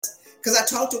because I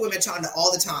talk to women, Chanda,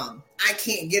 all the time. I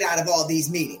can't get out of all these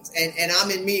meetings. And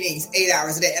I'm in meetings 8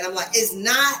 hours a day. And I'm like, it's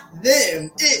not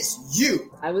them, it's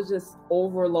you. I was just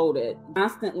overloaded,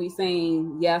 constantly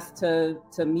saying yes to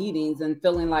meetings and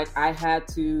feeling like I had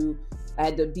to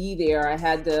be there. I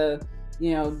had to,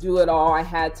 do it all. I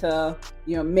had to,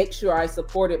 make sure I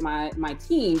supported my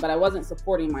team, but I wasn't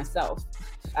supporting myself.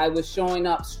 I was showing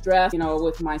up stressed,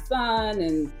 with my son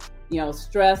and,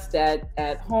 stressed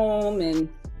at home and,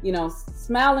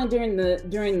 smiling during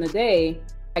the day.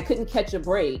 I couldn't catch a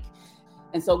break.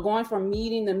 And so going from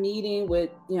meeting to meeting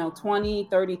with, 20,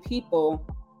 30 people,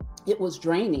 it was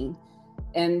draining.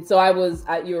 And so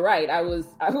you're right. I was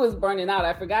burning out.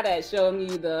 I forgot I had shown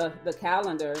you the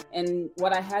calendar. And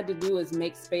what I had to do is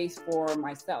make space for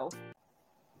myself.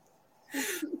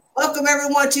 Welcome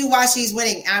everyone to Why She's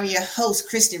Winning. I'm your host,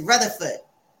 Christy Rutherford.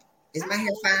 Is my hair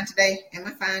fine today? Am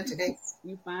I fine today?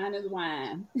 You fine as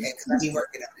wine. Yeah, because I be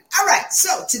working on it. All right.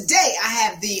 So today I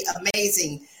have the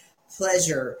amazing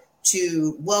pleasure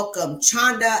to welcome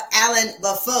Chanda Allen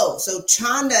Baffoe. So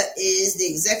Chanda is the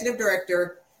executive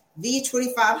director,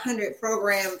 V2500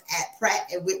 program at Pratt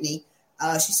 & Whitney.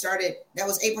 She started, that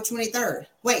was April 23rd.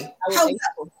 Wait,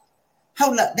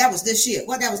 hold up. That was this year.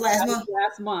 What, that was last month?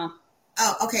 Last month.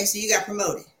 Oh, okay. So you got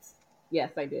promoted.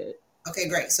 Yes, I did. Okay,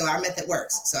 great. So our method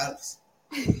works. So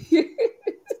we're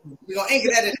going to anchor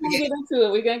that in the beginning.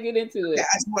 We're going to get into it. Okay,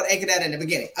 I just want to anchor that in the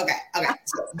beginning. Okay.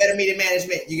 So better meeting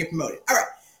management, you get promoted. All right.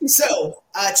 So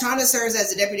Chanda serves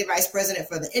as the Deputy Vice President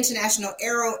for the International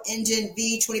Aero Engine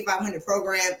V2500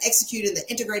 program, executing the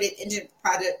integrated engine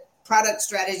product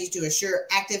strategy to ensure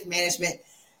active management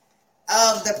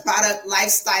of the product life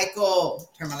cycle.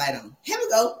 Turn my light on. Here we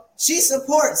go. She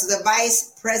supports the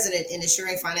Vice President in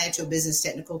ensuring financial, business,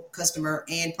 technical, customer,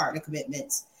 and partner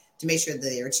commitments to make sure that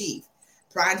they are achieved.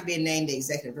 Prior to being named the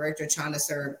Executive Director, Chanda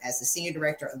served as the Senior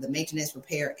Director of the Maintenance,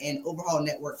 Repair, and Overhaul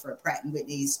Network for Pratt &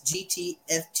 Whitney's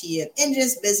GTFTF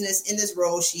engines business. In this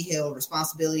role, she held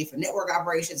responsibility for network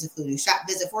operations, including shop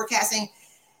visit forecasting,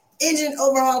 engine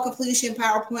overhaul completion,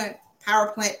 power plant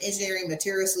engineering,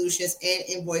 material solutions, and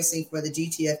invoicing for the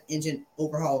GTF engine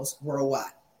overhauls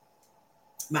worldwide.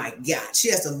 My God, she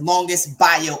has the longest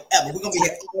bio ever. We're going to be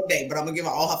here all day, but I'm going to give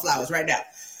her all her flowers right now.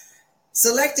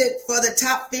 Selected for the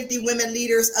top 50 women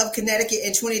leaders of Connecticut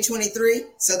in 2023.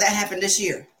 So that happened this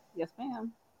year. Yes,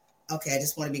 ma'am. Okay, I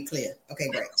just want to be clear. Okay,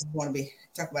 great. Just want to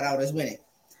talk about all this winning.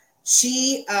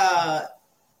 She,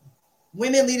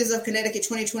 Women Leaders of Connecticut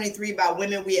 2023 by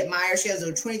Women We Admire. She has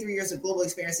over 23 years of global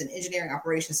experience in engineering,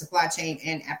 operations, supply chain,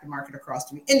 and aftermarket across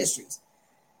 3 industries.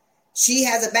 She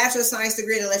has a Bachelor of Science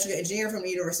degree in Electrical Engineering from the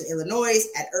University of Illinois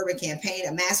at Urban Campaign,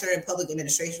 a Master in Public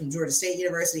Administration from Georgia State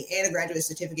University, and a graduate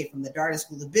certificate from the Darden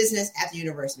School of Business at the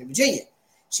University of Virginia.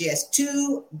 She has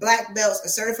 2 black belts, a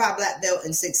certified black belt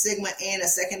in Six Sigma, and a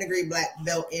second-degree black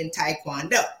belt in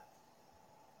Taekwondo.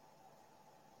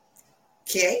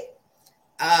 Okay.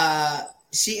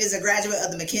 She is a graduate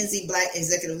of the McKinsey Black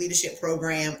Executive Leadership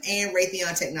Program and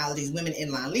Raytheon Technologies Women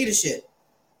in Line Leadership.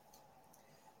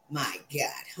 My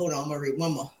God. Hold on. I'm going to read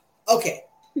one more. Okay.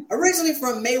 Originally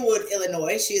from Maywood,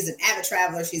 Illinois, she is an avid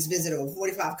traveler. She's visited over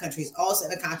 45 countries, all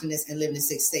 7 continents, and lived in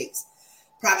 6 states.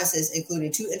 Provinces, including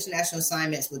 2 international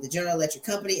assignments with the General Electric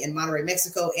Company in Monterrey,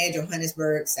 Mexico, and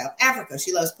Johannesburg, South Africa.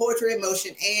 She loves poetry and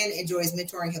motion and enjoys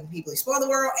mentoring, helping people explore the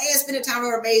world and spending time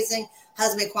with her amazing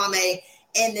husband, Kwame,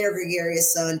 and their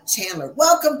gregarious son, Chandler.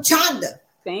 Welcome, Chanda.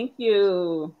 Thank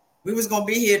you. We was going to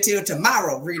be here till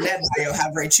tomorrow, reading that bio, how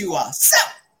great you are. So,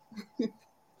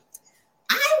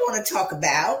 I want to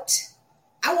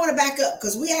back up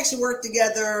because we actually worked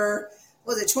together,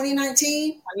 was it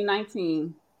 2019?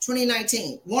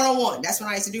 2019. 101. That's when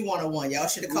I used to do 101. Y'all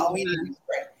should have called me.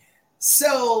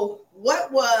 So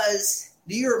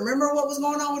do you remember what was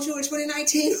going on with you in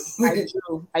 2019?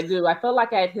 I do. I felt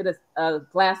like I had hit a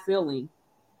glass ceiling.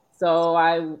 So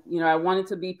I wanted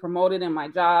to be promoted in my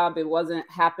job. It wasn't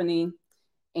happening.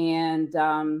 And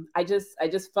I just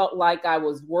felt like I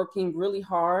was working really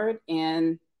hard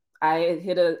and I had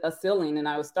hit a ceiling and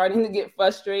I was starting to get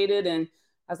frustrated. And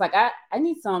I was like, I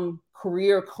need some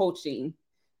career coaching.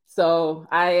 So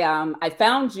I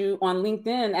found you on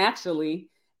LinkedIn actually.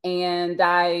 And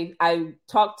I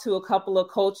talked to a couple of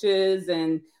coaches.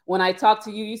 And when I talked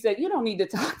to you, you said, you don't need to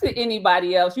talk to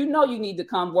anybody else. You know, you need to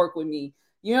come work with me.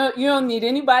 You don't need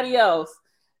anybody else.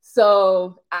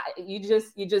 So you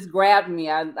just grabbed me.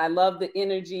 I love the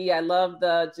energy. I love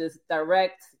the just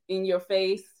direct in your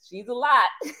face. She's a lot,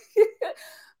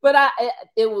 but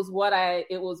it was what I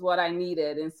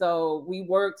needed. And so we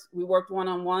worked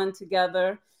one-on-one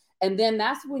together. And then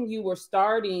that's when you were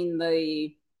starting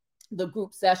the the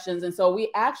group sessions. And so we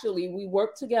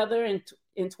worked together in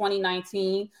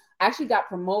 2019. I actually got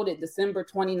promoted December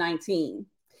 2019.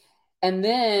 And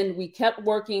then we kept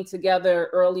working together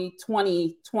early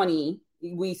 2020.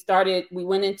 We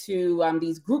went into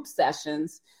these group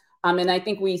sessions. And I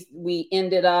think we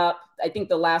ended up, I think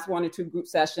the last one or two group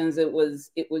sessions, it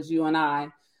was you and I.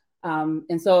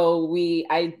 And so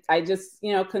I just,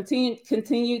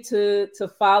 continue to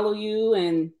follow you.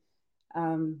 And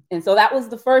so that was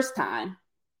the first time.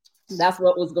 That's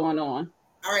what was going on.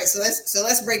 All right. So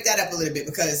let's break that up a little bit,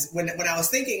 because when I was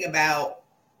thinking about,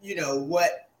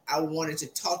 what I wanted to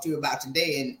talk to you about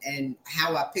today and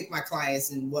how I pick my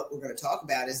clients and what we're going to talk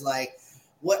about is like,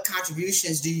 what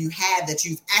contributions do you have that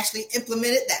you've actually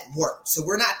implemented that work? So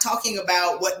we're not talking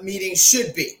about what meetings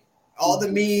should be. All the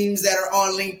memes that are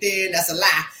on LinkedIn, that's a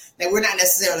lie, that we're not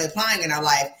necessarily applying in our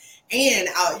life. And,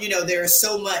 there's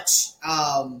so much,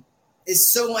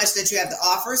 it's so much that you have to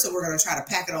offer. So we're going to try to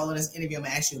pack it all in this interview. I'm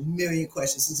going to ask you a million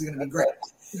questions. This is going to be great.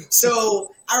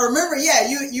 So I remember,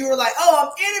 you were like, I'm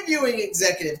interviewing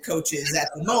executive coaches at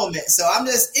the moment. So I'm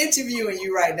just interviewing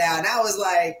you right now. And I was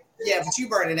like, yeah, but you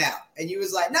burning out. And you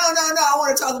was like, no, I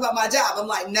want to talk about my job. I'm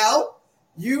like, no,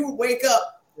 you wake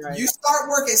up, right. You start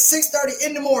work at 6:30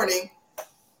 in the morning,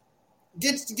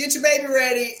 get your baby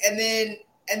ready. And then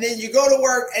you go to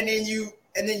work, and then you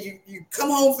come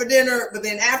home for dinner. But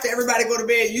then after everybody go to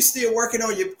bed, you still working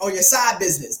on your side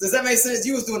business. Does that make sense?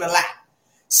 You was doing a lot.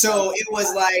 So it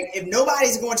was like, if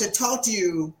nobody's going to talk to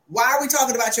you, why are we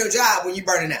talking about your job when you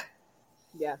burning out?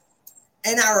 Yes.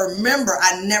 And I remember,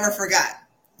 I never forgot.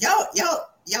 Y'all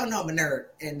know I'm a nerd,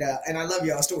 and I love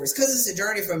y'all stories because it's a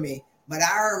journey for me. But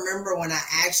I remember when I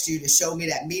asked you to show me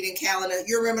that meeting calendar.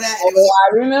 You remember that?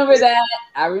 I remember that.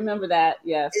 I remember that.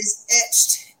 Yes. It's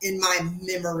etched in my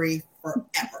memory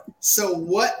forever. So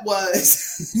what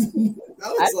was?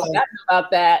 I forgot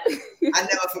about that. I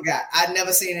never forgot. I'd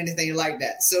never seen anything like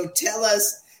that. So tell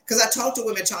us, because I talk to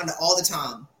women, Chanda, all the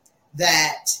time,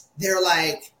 that they're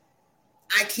like,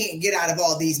 I can't get out of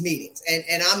all these meetings. And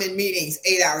I'm in meetings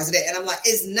 8 hours a day. And I'm like,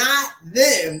 it's not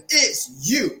them, it's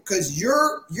you, because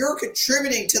you're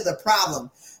contributing to the problem.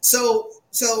 So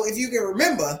if you can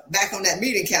remember back on that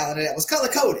meeting calendar that was color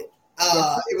coded,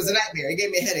 it was a nightmare. It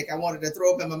gave me a headache. I wanted to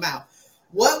throw up in my mouth.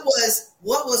 What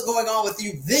was going on with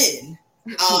you then?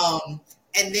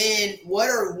 And then what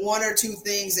are one or two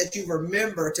things that you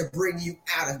remember to bring you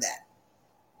out of that?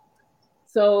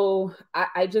 So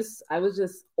I was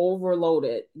just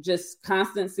overloaded, just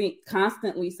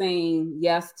constantly saying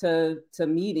yes to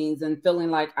meetings and feeling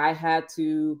like I had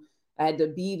to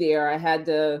be there. I had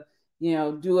to,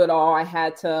 do it all. I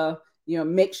had to,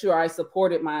 make sure I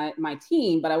supported my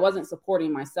team, but I wasn't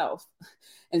supporting myself.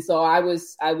 And so I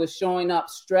was showing up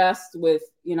stressed with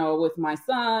my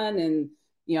son, and,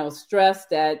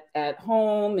 stressed at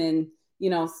home, and,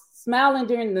 smiling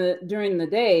during the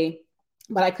day.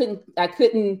 But I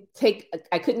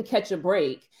couldn't catch a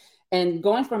break, and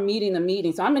going from meeting to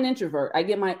meeting. So I'm an introvert. I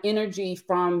get my energy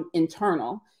from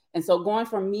internal. And so going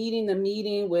from meeting to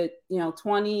meeting with,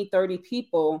 20, 30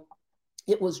 people,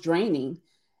 it was draining.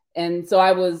 And so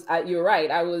you're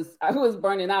right. I was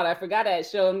burning out. I forgot I had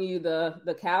shown you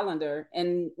the calendar.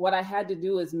 And what I had to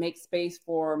do is make space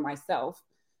for myself.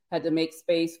 I had to make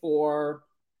space for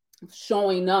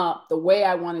showing up the way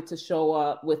I wanted to show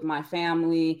up with my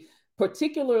family,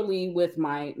 particularly with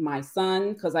my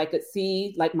son, because I could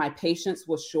see like my patience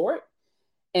was short.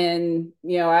 And,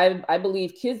 I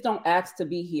believe kids don't ask to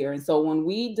be here. And so when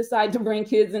we decide to bring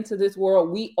kids into this world,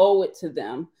 we owe it to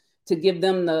them to give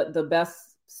them the best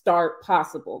start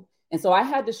possible. And so I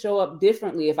had to show up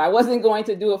differently. If I wasn't going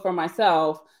to do it for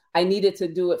myself, I needed to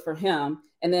do it for him.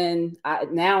 And then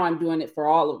now I'm doing it for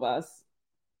all of us.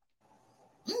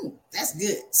 That's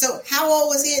good. So how old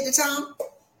was he at the time?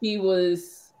 He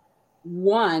was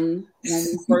 1 when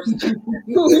we first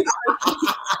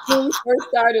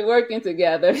started working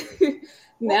together.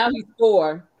 Now he's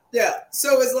 4. Yeah.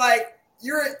 So it's like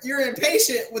you're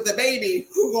impatient with a baby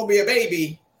who's gonna be a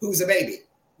baby who's a baby,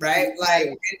 right?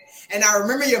 Like, and I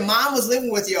remember your mom was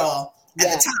living with y'all at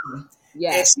the time.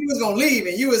 Yeah. And she was gonna leave,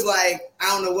 and you was like, I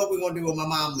don't know what we're gonna do when my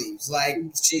mom leaves. Like,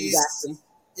 she's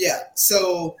yeah.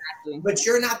 So, but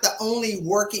you're not the only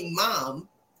working mom,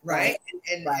 right?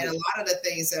 And a lot of the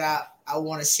things that I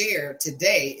want to share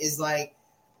today is like,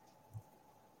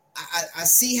 I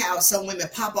see how some women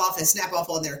pop off and snap off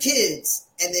on their kids,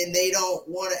 and then they don't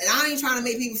want to, and I ain't trying to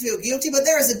make people feel guilty, but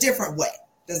there is a different way.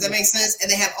 Does that make sense?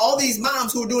 And they have all these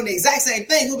moms who are doing the exact same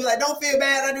thing, who'll be like, don't feel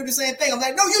bad, I do the same thing. I'm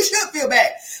like, no, you should feel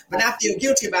bad, but not feel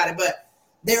guilty about it. But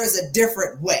there is a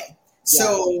different way. Yeah.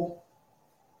 So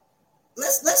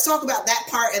let's talk about that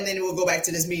part, and then we'll go back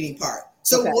to this meeting part.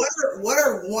 So Okay. what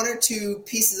are one or two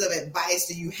pieces of advice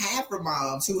do you have for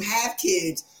moms who have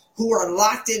kids who are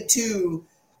locked into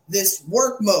this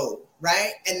work mode,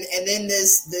 right? And then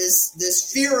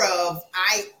this fear of,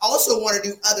 I also want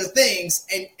to do other things,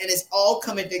 and it's all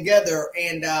coming together,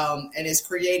 and it's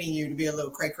creating you to be a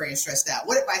little cray and stressed out.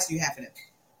 What advice do you have for them?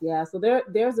 Yeah, so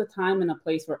there's a time and a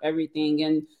place for everything.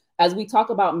 And as we talk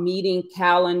about meeting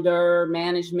calendar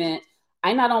management,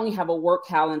 I not only have a work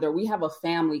calendar, we have a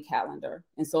family calendar.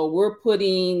 And so we're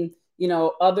putting,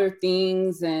 other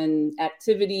things and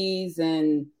activities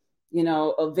and,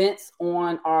 events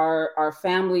on our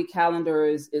family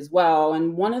calendars as well.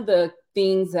 And one of the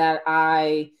things that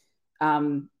I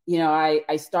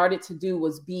started to do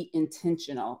was be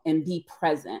intentional and be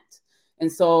present.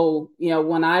 And so,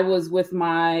 when I was with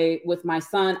my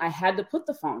son, I had to put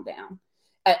the phone down.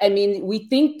 I mean, we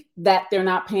think that they're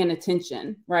not paying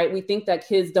attention, right? We think that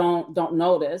kids don't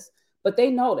notice, but they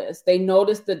notice. They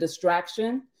notice the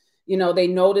distraction. They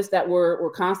notice that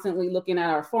we're constantly looking at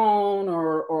our phone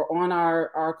or on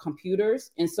our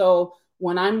computers. And so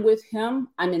when I'm with him,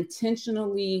 I'm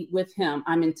intentionally with him.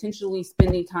 I'm intentionally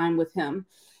spending time with him.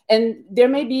 And there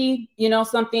may be,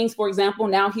 some things, for example,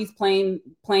 now he's playing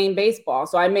baseball.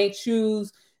 So I may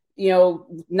choose,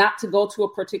 not to go to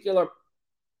a particular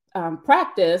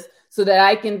practice so that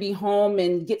I can be home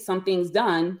and get some things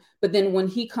done. But then when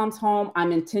he comes home,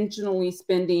 I'm intentionally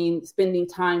spending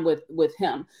time with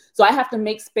him. So I have to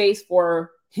make space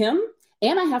for him,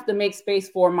 and I have to make space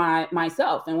for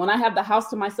myself. And when I have the house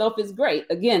to myself, it's great.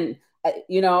 Again,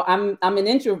 I'm an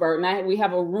introvert, and we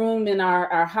have a room in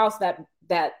our house that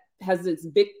has this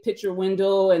big picture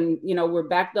window, and we're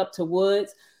backed up to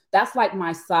woods. That's like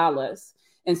my solace.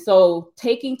 And so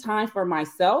taking time for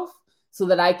myself so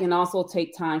that I can also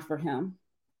take time for him.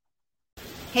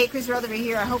 Hey, Chris Rutherford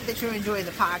here. I hope that you're enjoying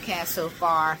the podcast so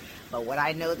far. But what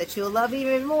I know that you'll love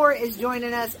even more is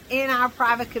joining us in our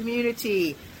private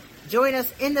community. Join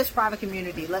us in this private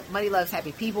community, Money Loves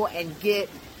Happy People, and get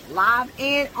live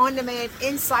and on-demand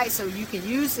insights so you can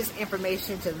use this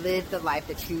information to live the life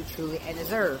that you truly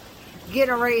deserve. Get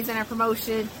a raise and a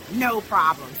promotion? No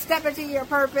problem. Step into your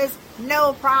purpose?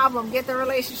 No problem. Get the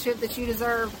relationship that you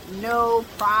deserve? No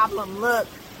problem. Look,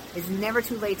 it's never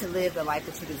too late to live the life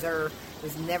that you deserve.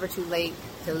 It's never too late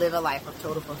to live a life of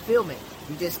total fulfillment.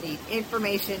 You just need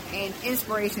information and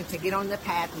inspiration to get on the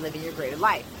path to living your greater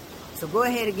life. So go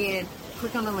ahead again,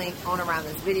 click on the link on around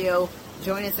this video,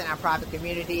 join us in our private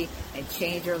community, and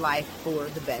change your life for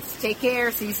the best. Take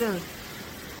care. See you soon.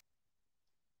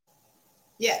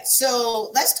 Yeah, so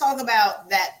let's talk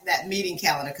about that meeting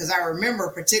calendar, because I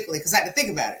remember particularly, because I had to think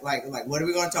about it, like what are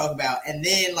we going to talk about, and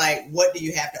then what do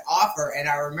you have to offer? And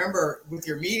I remember with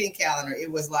your meeting calendar,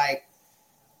 it was like,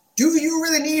 do you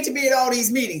really need to be at all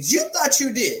these meetings? You thought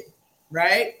you did,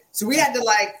 right? So we had to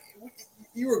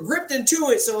you were gripped into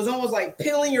it, so it was almost like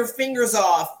peeling your fingers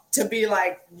off to be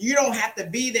like, you don't have to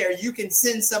be there. You can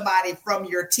send somebody from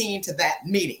your team to that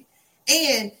meeting.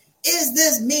 And is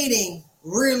this meeting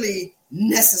really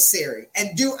necessary?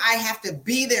 And do I have to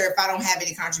be there if I don't have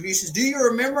any contributions? Do you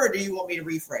remember, or do you want me to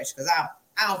refresh? Because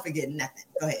I don't forget nothing.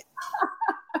 Go ahead.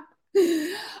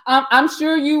 I'm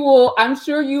sure you will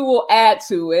add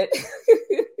to it.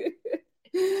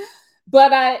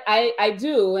 But I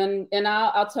do, and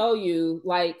I'll tell you,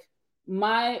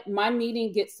 my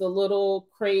meeting gets a little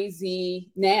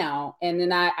crazy now, and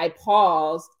then I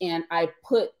pause and I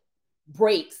put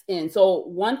breaks in. So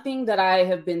one thing that I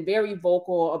have been very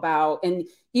vocal about, and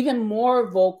even more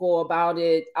vocal about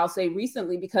it, I'll say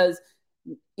recently, because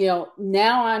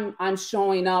now I'm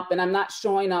showing up, and I'm not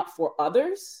showing up for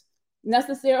others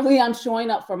necessarily. I'm showing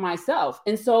up for myself.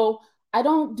 And so I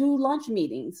don't do lunch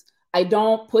meetings. I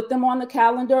don't put them on the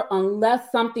calendar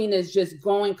unless something is just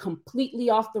going completely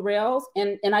off the rails,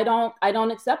 and I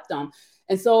don't accept them.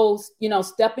 And so,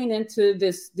 stepping into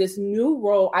this new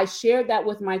role, I shared that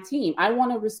with my team. I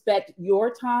want to respect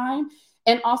your time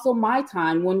and also my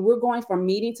time when we're going from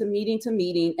meeting to meeting to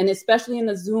meeting, and especially in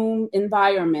the Zoom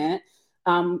environment,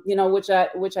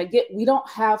 which I get. We don't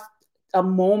have a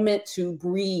moment to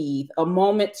breathe, a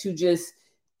moment to just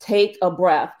take a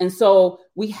breath. And so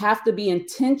we have to be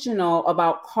intentional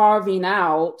about carving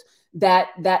out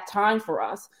that time for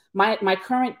us. My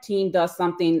current team does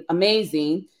something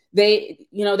amazing. They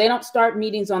don't start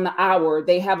meetings on the hour.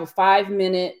 They have a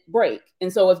 5-minute break.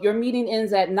 And so if your meeting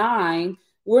ends at 9,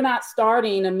 we're not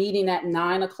starting a meeting at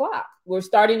 9 o'clock. We're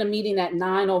starting a meeting at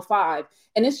 9:05.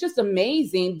 And it's just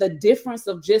amazing the difference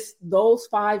of just those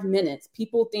 5 minutes.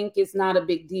 People think it's not a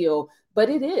big deal, but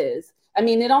it is. I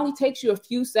mean, it only takes you a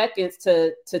few seconds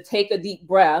to take a deep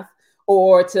breath,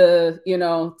 or to,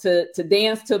 to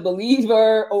dance to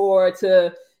Believer, or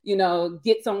to,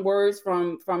 get some words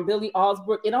from Billy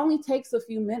Osbrook. It only takes a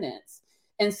few minutes.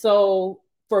 And so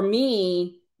for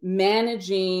me,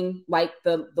 managing like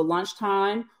the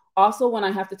lunchtime, also when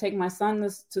I have to take my son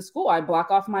to school, I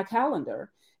block off my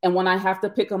calendar. And when I have to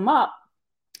pick him up,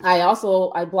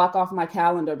 I block off my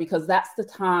calendar, because that's the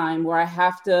time where I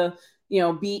have to,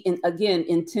 be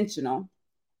intentional.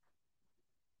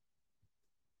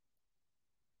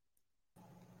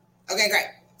 Okay, great.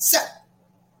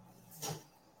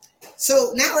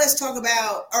 So now let's talk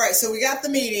about, all right, so we got the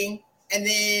meeting, and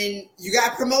then you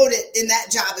got promoted in that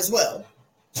job as well,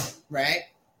 right?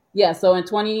 Yeah, so in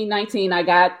 2019, I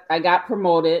got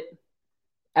promoted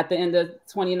at the end of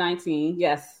 2019,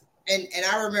 yes. And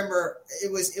I remember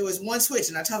it was one switch,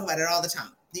 and I talk about it all the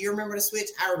time. Do you remember the switch?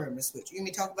 I remember the switch. You want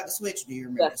me to talk about the switch? Do you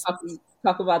remember? Yes,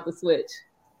 talk about the switch.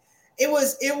 It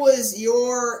was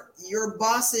your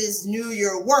bosses knew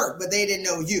your work, but they didn't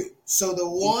know you. So the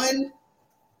one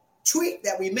tweak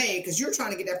that we made, because you were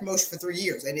trying to get that promotion for 3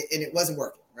 years, and it wasn't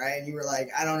working, right? And you were like,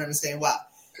 I don't understand why.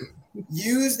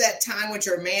 Use that time with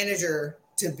your manager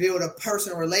to build a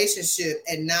personal relationship,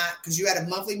 and not, because you had a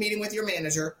monthly meeting with your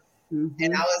manager. Mm-hmm.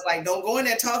 And I was like, don't go in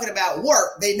there talking about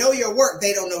work. They know your work.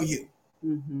 They don't know you.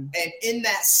 Mm-hmm. And in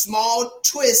that small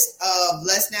twist of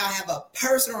let's now have a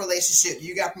personal relationship,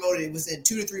 you got promoted. It was in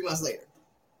 2 to 3 months later.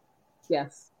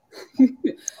 Yes.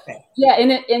 Okay. Yeah.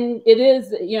 And it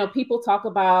is, people talk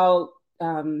about,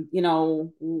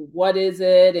 what is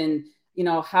it? And,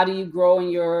 how do you grow in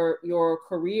your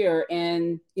career?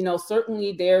 And,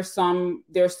 certainly there's some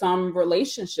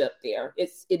relationship there.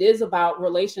 It is about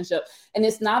relationship, and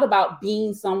it's not about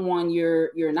being someone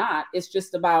you're not. It's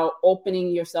just about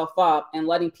opening yourself up and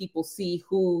letting people see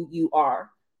who you are.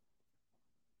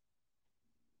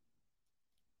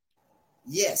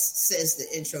 Yes, says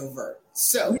the introvert.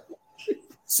 So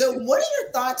what are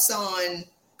your thoughts on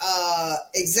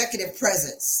executive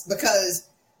presence? Because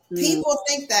people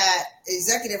think that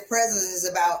executive presence is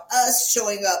about us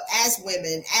showing up as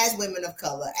women of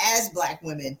color, as Black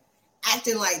women,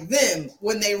 acting like them,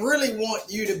 when they really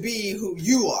want you to be who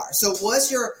you are. So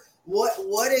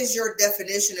what is your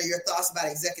definition or your thoughts about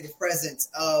executive presence,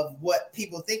 of what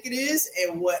people think it is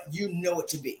and what you know it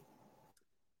to be?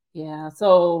 Yeah,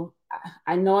 so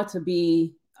I know it to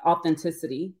be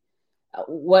authenticity,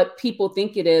 what people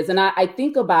think it is. And I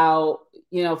think about,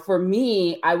 for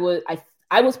me, I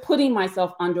was putting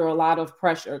myself under a lot of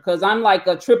pressure, because I'm like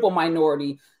a triple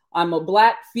minority. I'm a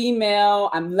Black female,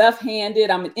 I'm left-handed,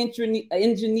 I'm an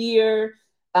engineer,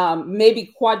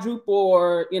 maybe quadruple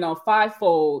or,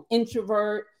 fivefold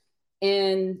introvert.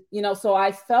 And, so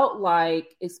I felt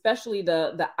like, especially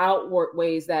the outward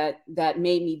ways that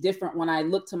made me different, when I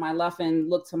looked to my left and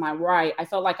looked to my right, I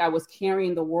felt like I was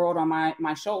carrying the world on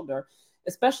my shoulder.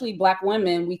 Especially Black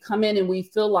women, we come in and we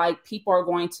feel like people are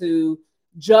going to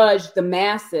judge the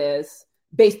masses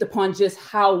based upon just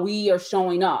how we are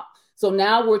showing up. So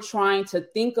now we're trying to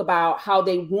think about how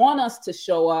they want us to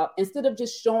show up, instead of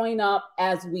just showing up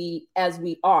as we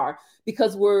are,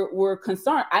 because we're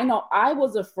concerned. I know I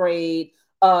was afraid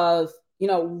of,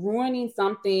 ruining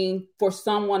something for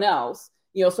someone else,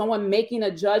 someone making a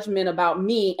judgment about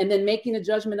me and then making a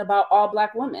judgment about all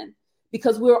Black women,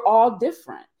 because we're all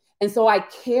different. And so I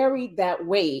carried that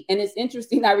weight. And it's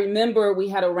interesting. I remember we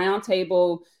had a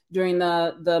roundtable during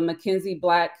the McKinsey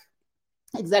Black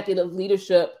Executive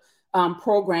Leadership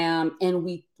program, and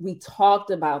we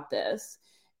talked about this.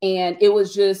 And it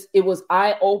was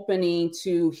eye-opening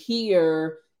to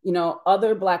hear,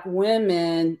 other Black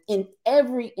women in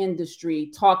every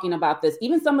industry talking about this,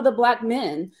 even some of the Black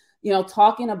men,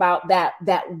 talking about that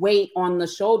weight on the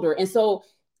shoulder. And so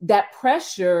that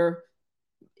pressure,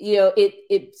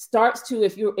 it starts to,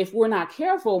 if we're not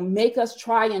careful, make us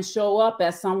try and show up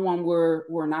as someone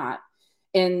we're not.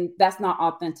 And that's not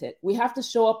authentic. We have to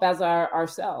show up as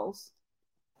ourselves.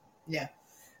 Yeah,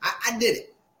 I did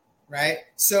it. Right.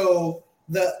 So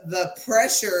the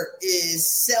pressure is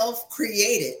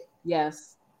self-created.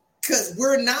 Yes. Because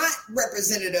we're not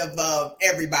representative of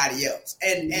everybody else.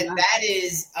 And that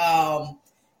is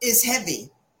heavy.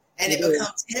 And it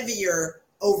becomes heavier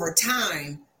over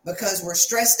time, because we're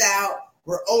stressed out,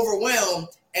 we're overwhelmed,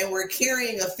 and we're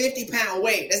carrying a 50-pound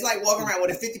weight. It's like walking around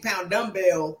with a 50-pound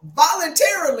dumbbell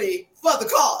voluntarily for the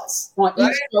cause. On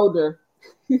each shoulder.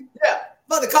 Yeah,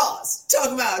 for the cause.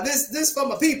 Talking about this for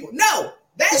my people. No,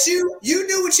 that's you. You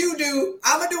do what you do.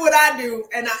 I'm going to do what I do,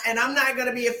 and I'm not going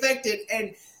to be affected.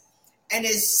 And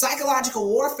it's psychological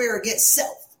warfare against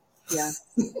self. Yeah.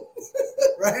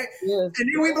 Right? Yes.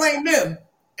 And then we blame them.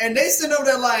 And they sit over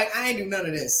there like, I ain't do none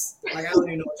of this. Like, I don't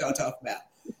even know what y'all talking about.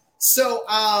 So,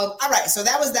 all right. So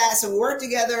that was that. So we worked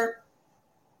together,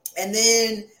 and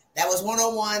then that was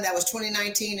 101. That was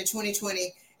 2019 and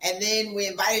 2020. And then we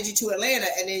invited you to Atlanta,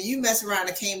 and then you messed around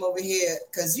and came over here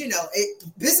because,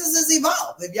 businesses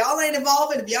evolve. If y'all ain't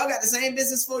evolving, if y'all got the same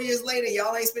business 4 years later,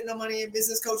 y'all ain't spending no money in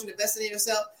business coaching, investing in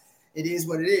yourself, it is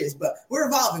what it is. But we're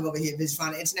evolving over here at Vision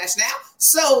Finder International.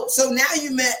 So now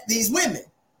you met these women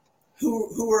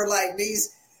who were like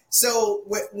these. So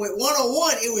with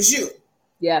 101, it was you.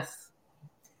 Yes.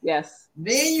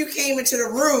 Then you came into the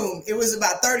room. It was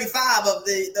about 35 of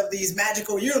these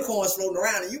magical unicorns floating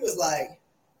around, and you was like,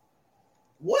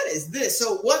 what is this?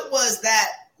 So what was that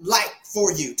like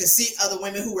for you to see other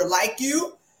women who were like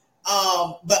you,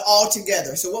 but all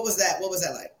together? So what was that? What was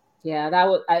that like? Yeah,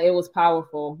 it was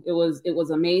powerful. It was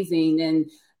amazing.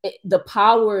 And the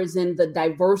power is in the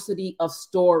diversity of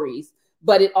stories,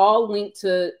 but it all linked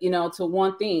to, to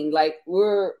one thing. Like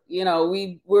we're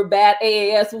bad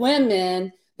AAS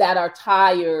women that are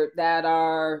tired, that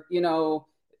are,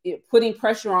 putting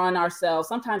pressure on ourselves,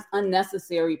 sometimes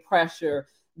unnecessary pressure,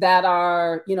 that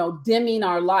are, dimming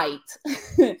our light.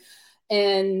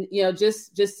 And,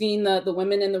 just seeing the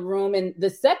women in the room. And the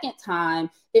second time,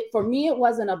 for me, it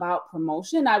wasn't about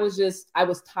promotion. I was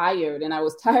tired, and I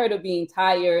was tired of being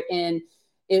tired. And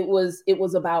it was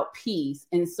about peace.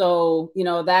 And so,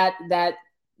 that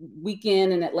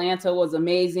weekend in Atlanta was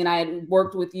amazing. I had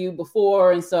worked with you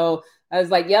before. And so I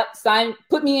was like, yep,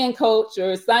 put me in, coach,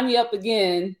 or sign me up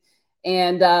again.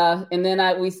 And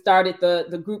then we started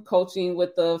the group coaching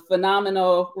with the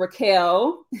phenomenal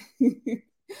Raquel.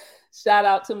 Shout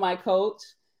out to my coach.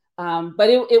 But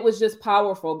it was just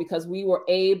powerful because we were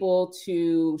able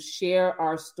to share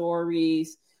our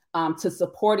stories, to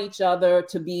support each other,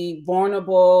 to be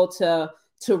vulnerable, to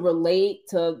relate,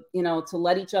 to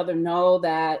let each other know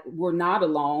that we're not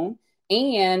alone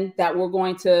and that we're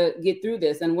going to get through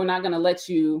this. And we're not going to let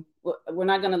you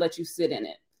sit in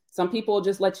it. Some people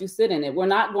just let you sit in it. We're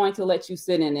not going to let you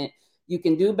sit in it. You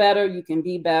can do better. You can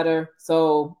be better.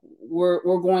 So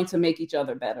we're going to make each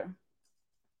other better.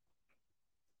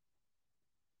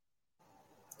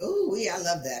 Oh, yeah, I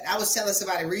love that. I was telling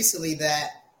somebody recently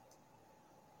that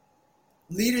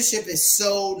leadership is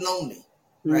so lonely,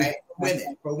 right?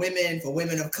 For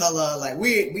women of color, like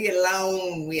we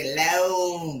alone.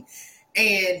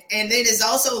 And then it's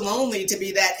also lonely to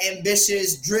be that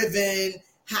ambitious, driven,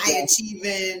 high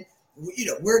achieving,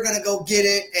 we're going to go get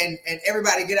it and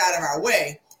everybody get out of our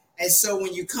way. And so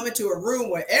when you come into a room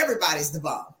where everybody's the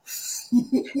bomb,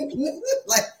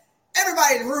 like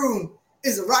everybody in the room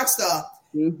is a rock star,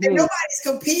 and nobody's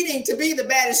competing to be the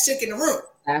baddest chick in the room.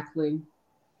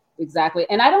 Exactly.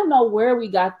 And I don't know where we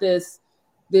got this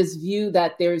view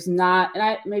that there's not,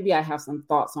 and maybe I have some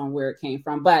thoughts on where it came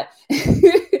from, but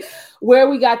where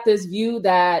we got this view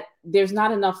that there's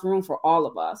not enough room for all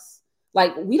of us.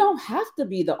 Like, we don't have to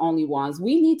be the only ones.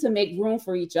 We need to make room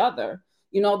for each other.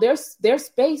 There's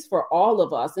space for all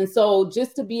of us. And so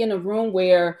just to be in a room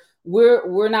where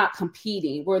we're not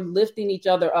competing, we're lifting each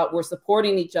other up, we're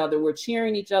supporting each other, we're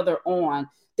cheering each other on.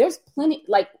 There's plenty,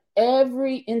 like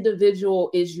every individual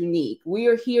is unique. We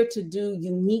are here to do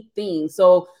unique things.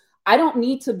 So I don't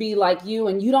need to be like you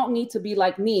and you don't need to be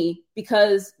like me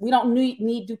because we don't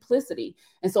need duplicity.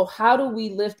 And so how do we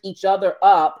lift each other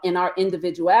up in our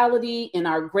individuality, in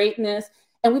our greatness?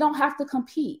 And we don't have to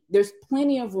compete. There's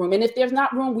plenty of room. And if there's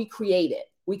not room, we create it.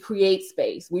 We create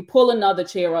space. We pull another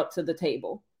chair up to the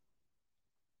table.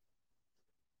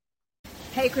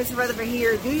 Hey, Kristen Rutherford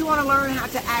here. Do you want to learn how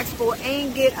to ask for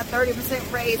and get a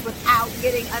 30% raise without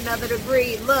getting another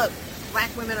degree? Look,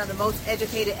 Black women are the most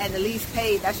educated and the least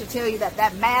paid. That should tell you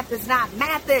that math is not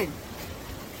mathing.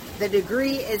 The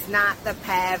degree is not the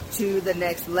path to the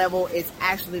next level. It's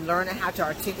actually learning how to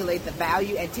articulate the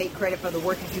value and take credit for the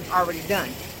work that you've already done.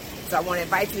 So I want to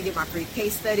invite you to get my free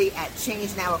case study at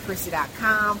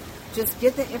changenowwithchristy.com. Just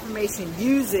get the information,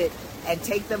 use it, and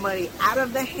take the money out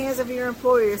of the hands of your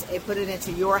employers and put it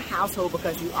into your household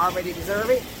because you already deserve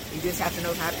it. You just have to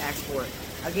know how to ask for it.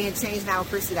 Again,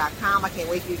 changenowwithchristy.com. I can't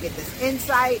wait for you to get this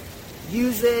insight,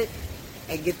 use it,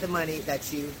 and get the money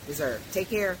that you deserve. Take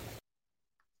care.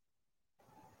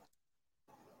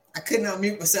 I couldn't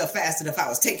unmute myself fast enough. I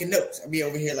was taking notes. I'd be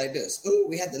over here like this. Ooh,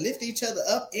 we have to lift each other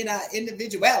up in our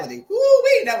individuality.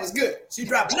 Ooh, that was good. She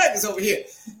dropped nuggets over here.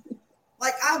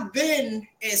 Like, I've been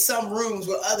in some rooms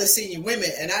with other senior women,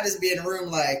 and I just be in a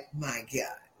room like, my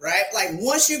God, right? Like,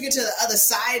 once you get to the other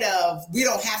side of we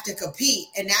don't have to compete,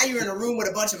 and now you're in a room with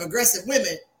a bunch of aggressive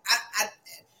women,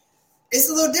 it's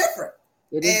a little different.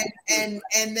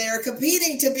 And they're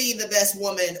competing to be the best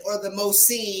woman or the most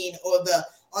seen or the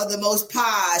are the most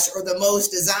posh or the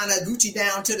most designer, Gucci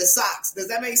down to the socks. Does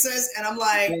that make sense? And I'm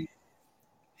like,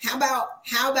 how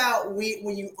about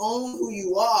when you own who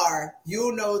you are,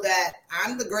 you'll know that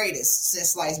I'm the greatest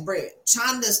since sliced bread.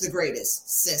 Chanda's the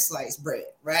greatest since sliced bread,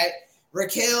 right?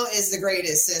 Raquel is the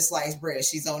greatest since sliced bread.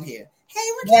 She's on here. Hey,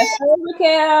 Raquel. Yes, hey,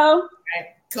 Raquel. Right?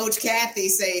 Coach Kathy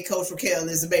say Coach Raquel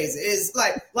is amazing. It's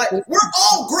like we're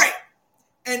all great.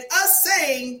 And us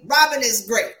saying Robin is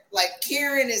great, like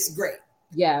Karen is great.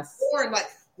 Yes. Or like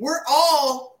we're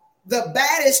all the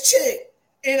baddest chick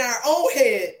in our own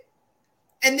head.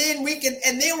 And then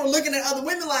we're looking at other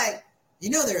women like,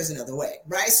 there's another way,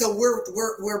 right? So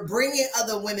we're bringing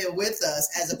other women with us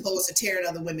as opposed to tearing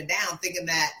other women down, thinking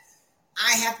that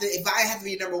if I have to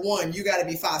be number one, you got to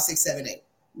be 5, 6, 7, 8.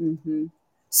 Mm-hmm.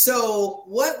 So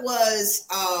what was,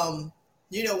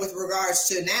 with regards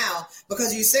to now,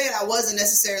 because you said I wasn't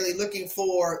necessarily looking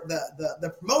for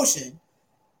the promotion,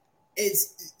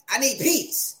 I need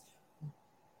peace.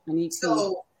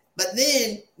 But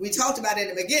then we talked about it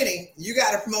in the beginning. You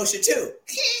got a promotion too.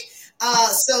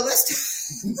 So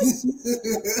let's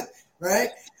right.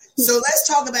 So let's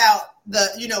talk about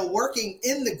the working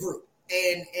in the group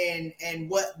and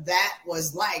what that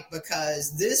was like,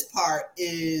 because this part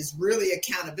is really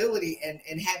accountability and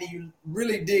having you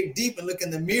really dig deep and look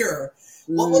in the mirror.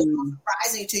 What was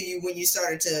surprising to you when you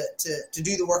started to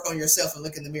do the work on yourself and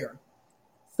look in the mirror?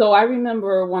 So I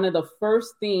remember one of the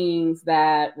first things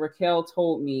that Raquel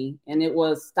told me, and it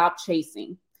was stop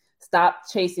chasing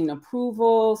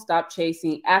approval, stop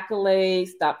chasing accolades,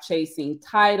 stop chasing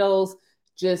titles,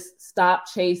 just stop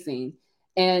chasing.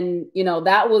 And,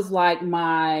 that was like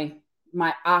my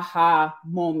aha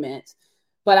moment.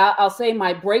 But I'll say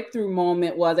my breakthrough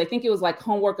moment was, I think it was like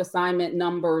homework assignment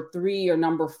number 3 or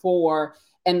number 4.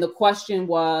 And the question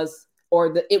was,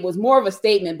 it was more of a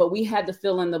statement, but we had to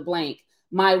fill in the blank.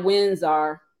 My wins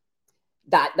are ...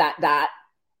 And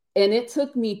it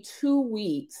took me 2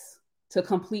 weeks to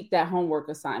complete that homework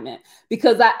assignment,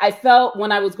 because I felt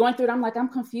when I was going through it, I'm like, I'm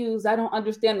confused. I don't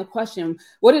understand the question.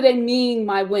 What do they mean,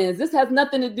 my wins? This has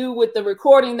nothing to do with the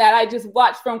recording that I just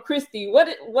watched from Christy.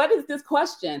 What is this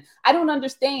question? I don't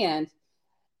understand.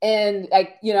 And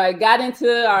I got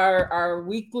into our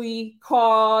weekly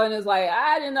call, and it's like,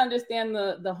 I didn't understand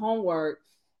the homework.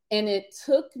 And it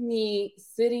took me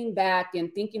sitting back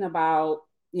and thinking about,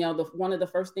 one of the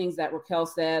first things that Raquel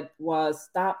said was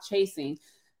stop chasing.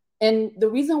 And the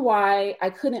reason why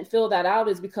I couldn't fill that out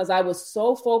is because I was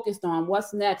so focused on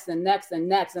what's next and next and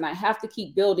next. And I have to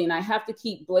keep building. I have to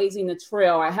keep blazing the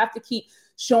trail. I have to keep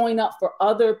showing up for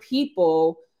other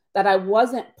people, that I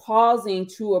wasn't pausing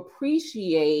to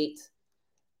appreciate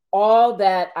all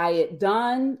that I had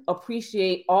done,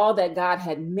 appreciate all that God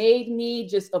had made me,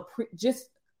 just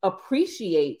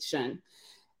appreciation.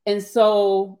 And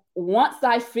so once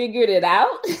I figured it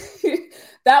out,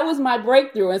 that was my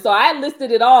breakthrough. And so I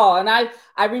listed it all. And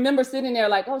I remember sitting there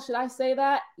like, oh, should I say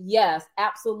that? Yes,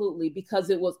 absolutely. Because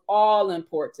it was all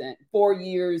important. 4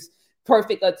 years,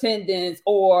 perfect attendance,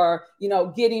 or,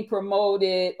 getting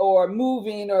promoted, or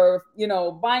moving, or,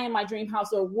 buying my dream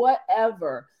house, or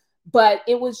whatever. But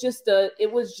it was just a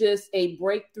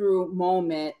breakthrough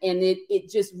moment. And it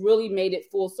just really made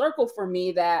it full circle for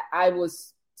me, that I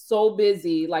was so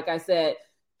busy, like I said,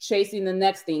 chasing the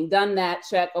next thing. Done that,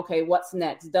 check. Okay, what's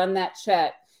next? Done that,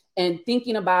 check. And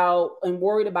thinking about and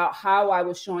worried about how I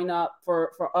was showing up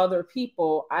for other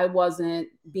people. I wasn't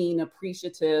being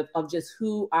appreciative of just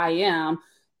who I am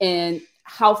and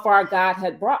how far God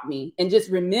had brought me, and just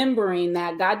remembering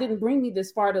that God didn't bring me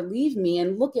this far to leave me,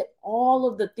 and look at all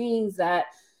of the things that,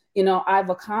 I've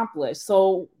accomplished.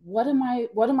 So what am I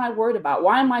worried about?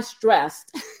 Why am I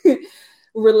stressed?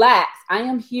 Relax. I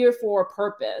am here for a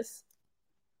purpose.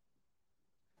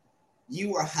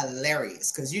 You were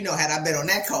hilarious, because had I been on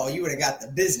that call, you would have got the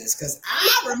business. Because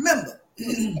I remember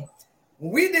when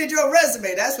we did your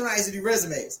resume, that's when I used to do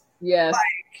resumes. Yes.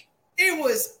 Like, it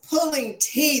was pulling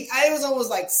teeth. It was almost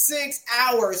like 6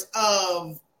 hours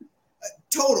of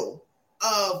total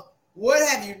of what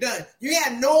have you done. You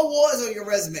had no awards on your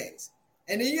resumes.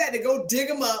 And then you had to go dig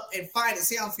them up and find it.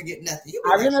 See, I don't forget nothing.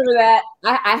 I remember that.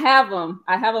 I have them.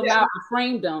 I have them out. I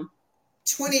framed them.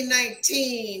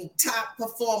 2019 top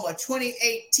performer,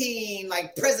 2018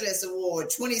 like President's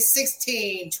Award,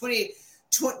 2016,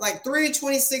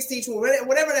 2016,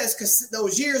 whatever that's, because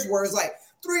those years were, it's like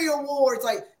 3 awards.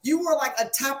 Like, you were like a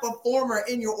top performer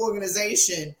in your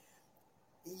organization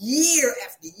year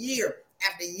after year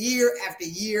after year after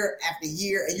year after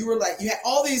year, and you were like, you had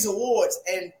all these awards,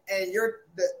 and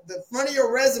the front of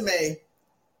your resume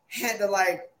had to,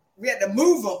 like, we had to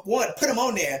move them, put them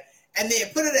on there. and then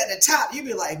put it at the top, you'd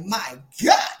be like, my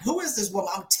God, who is this woman?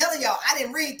 I'm telling y'all, I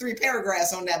didn't read 3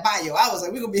 paragraphs on that bio. I was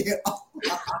like, we're going to be here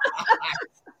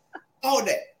all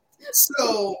day.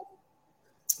 So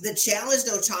the challenge,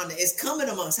 though, Chanda, is coming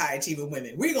amongst high achieving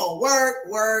women. We're going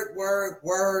to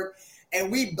work,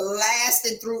 and we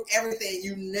blasted through everything.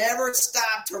 You never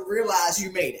stop to realize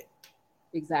you made it.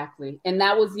 Exactly. And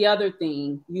that was the other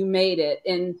thing. You made it.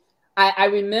 And I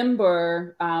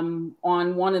remember on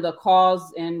one of the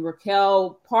calls, and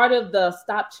Raquel, part of the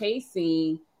stop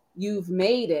chasing, you've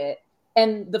made it.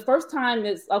 And the first time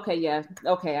it's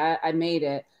I made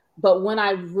it. But when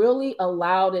I really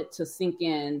allowed it to sink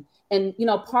in, and, you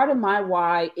know, part of my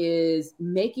why is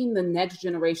making the next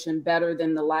generation better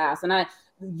than the last. And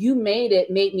you made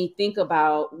me think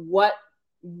about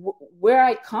where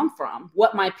I come from,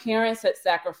 what my parents had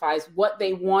sacrificed, what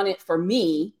they wanted for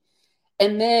me.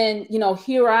 And then, you know,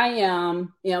 here I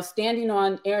am, you know, standing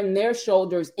on their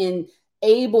shoulders and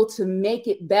able to make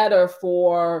it better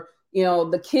for, you know,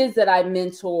 the kids that I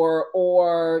mentor,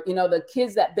 or, you know, the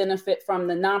kids that benefit from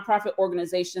the nonprofit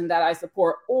organization that I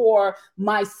support, or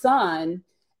my son.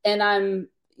 And I'm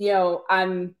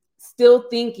still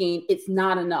thinking it's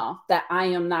not enough, that I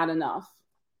am not enough.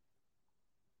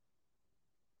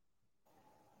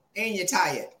 And you're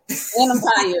tired. And I'm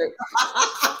tired.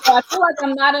 So I feel like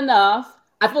I'm not enough.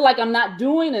 I feel like I'm not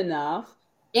doing enough.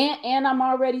 And I'm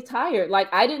already tired. Like,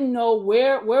 I didn't know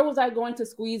where was I going to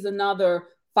squeeze another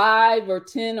 5 or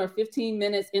 10 or 15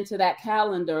 minutes into that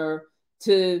calendar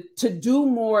to do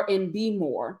more and be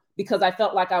more, because I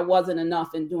felt like I wasn't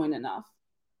enough and doing enough.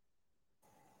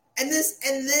 And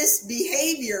this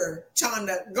behavior,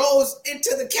 Chanda, goes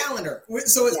into the calendar.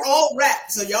 So it's all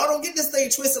wrapped. So y'all don't get this thing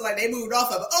twisted like they moved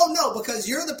off of it. Oh, no, because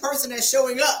you're the person that's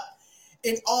showing up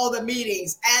in all the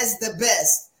meetings as the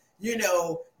best, you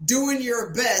know, doing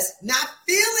your best, not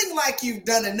feeling like you've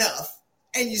done enough.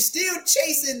 And you're still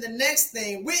chasing the next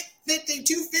thing with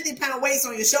 50-pound weights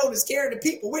on your shoulders, carrying the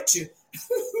people with you,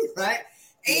 right?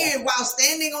 Yeah. And while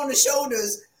standing on the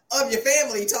shoulders of your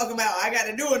family, talking about, I got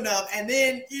to do enough. And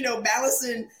then, you know,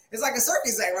 balancing, it's like a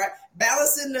circus act, right?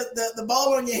 Balancing the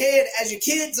ball on your head as your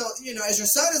kids, you know, as your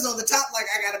son is on the top, like,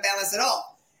 I got to balance it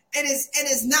all. And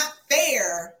it's not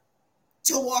fair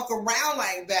to walk around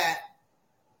like that,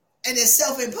 and it's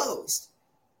self-imposed.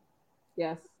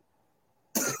 Yes.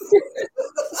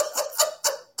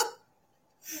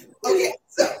 Okay,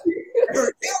 so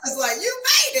Raquel is like, you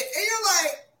made it, and you're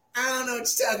like, I don't know what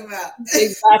you're talking about.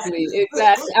 Exactly.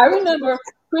 I remember,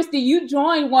 Christy, you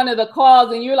joined one of the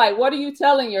calls, and you're like, what are you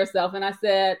telling yourself? And I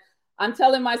said, I'm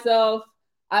telling myself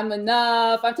I'm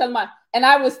enough. And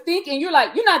I was thinking, you're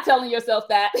like, you're not telling yourself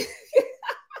that.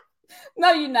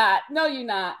 No, you're not.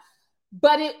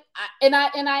 But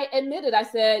I admitted, I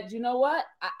said, you know what?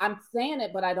 I'm saying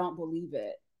it, but I don't believe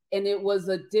it. And it was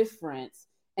a difference.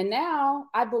 And now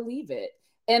I believe it.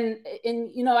 And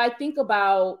you know, I think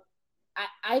about,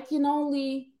 I can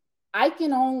only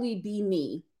be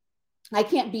me. I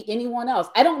can't be anyone else.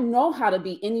 I don't know how to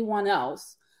be anyone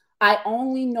else. I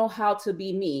only know how to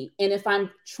be me. And if I'm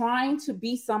trying to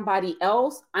be somebody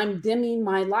else, I'm dimming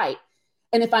my light.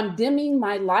 And if I'm dimming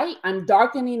my light, I'm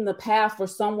darkening the path for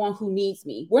someone who needs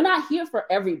me. We're not here for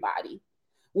everybody.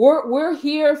 We're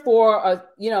here for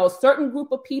a certain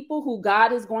group of people who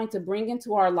God is going to bring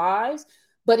into our lives.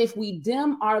 But if we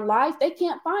dim our life, they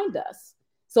can't find us.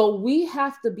 So we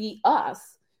have to be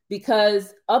us,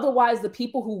 because otherwise the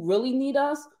people who really need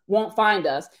us won't find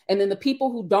us. And then the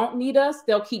people who don't need us,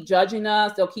 they'll keep judging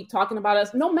us. They'll keep talking about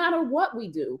us. No matter what we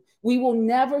do, we will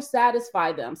never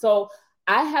satisfy them. So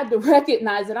I had to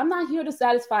recognize that I'm not here to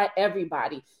satisfy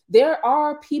everybody. There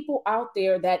are people out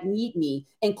there that need me,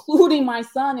 including my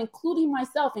son, including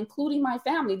myself, including my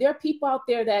family. There are people out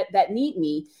there that need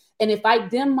me. And if I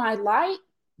dim my light,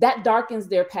 that darkens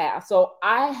their path. So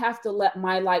I have to let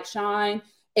my light shine,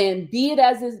 and be it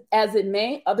as it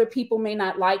may. Other people may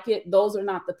not like it. Those are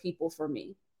not the people for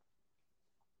me.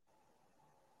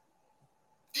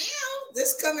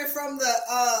 This coming from the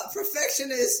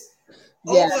perfectionist,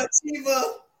 overachiever,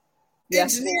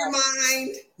 engineer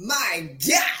mind. My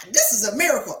God, this is a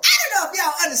miracle. I don't know if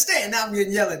y'all understand. Now I'm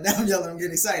getting yelling. I'm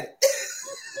getting excited.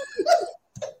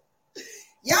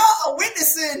 Y'all are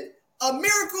witnessing a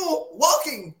miracle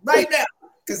walking right now.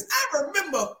 Because I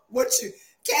remember what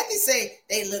Kathy say,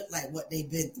 they look like what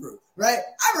they've been through, right?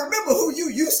 I remember who you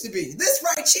used to be. This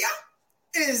right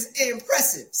here is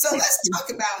impressive. So let's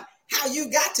talk about how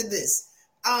you got to this.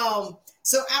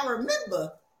 So I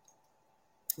remember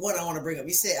what I want to bring up.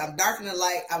 You said, I'm darkening the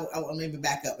light. I'll maybe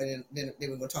back up, and then we're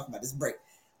going to talk about this break.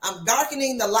 I'm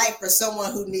darkening the light for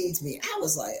someone who needs me. I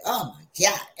was like, oh my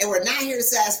God. And we're not here to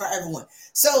satisfy everyone.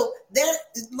 So they're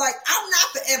like, I'm not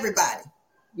for everybody.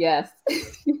 Yes.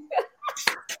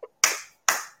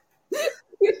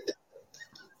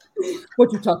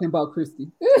 What you talking about,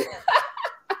 Christy?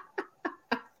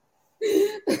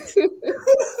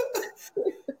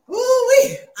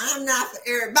 Ooh-wee, I'm not for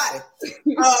everybody.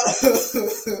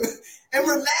 And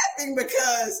we're laughing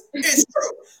because it's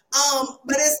true.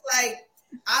 But it's like,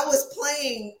 I was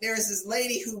playing, there's this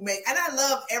lady who and I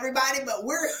love everybody, but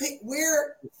we're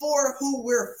for who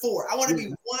we're for. I want to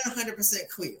be 100%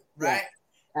 clear, right?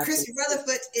 Yeah, Christy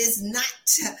Rutherford is not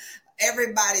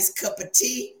everybody's cup of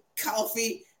tea,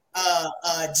 coffee,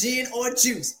 gin or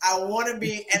juice. I want to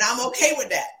be, and I'm okay with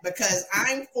that because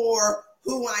I'm for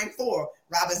who I'm for.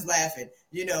 Robin's laughing,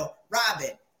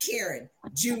 Robin, Karen,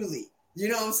 Julie, you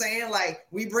know what I'm saying? Like,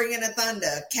 we bring in the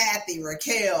thunder, Kathy,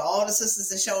 Raquel, all the sisters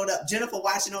that showed up. Jennifer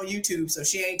watching on YouTube, so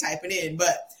she ain't typing in,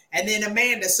 and then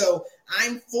Amanda. So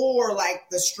I'm for like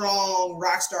the strong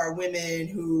rock star women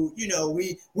who,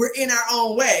 we're in our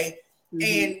own way,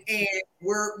 and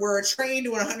we're trained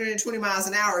doing 120 miles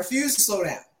an hour, refuse to slow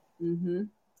down. Mm-hmm.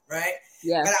 Right?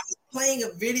 Yeah. But I was playing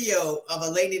a video of a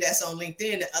lady that's on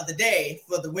LinkedIn the other day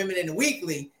for the Women in the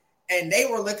Weekly, and they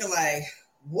were looking like,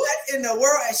 what in the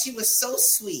world? And she was so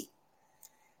sweet.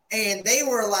 And they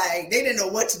were like, they didn't know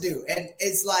what to do. And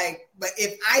it's like, but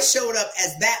if I showed up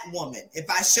as that woman, if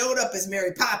I showed up as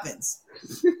Mary Poppins,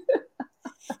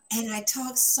 and I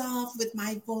talked soft with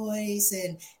my voice,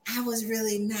 and I was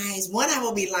really nice, one, I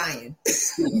will be lying.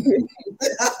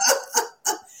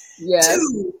 Yes.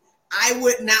 Two, I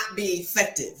would not be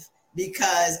effective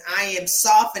because I am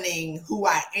softening who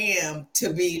I am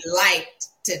to be liked,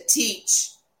 to teach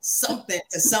something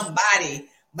to somebody,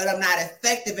 but I'm not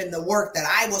effective in the work that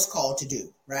I was called to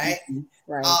do. Right. Mm-hmm.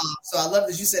 Right. So I love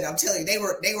that you said, I'm telling you, they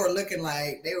were looking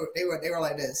like, they were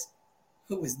like this.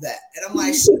 Who is that? And I'm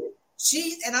like,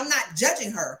 she, and I'm not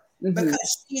judging her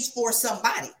because she's for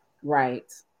somebody. Right.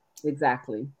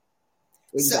 Exactly.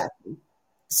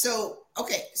 So,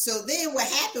 okay. So then what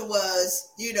happened was,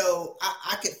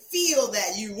 I could feel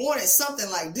that you wanted something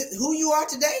like this. Who you are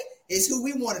today is who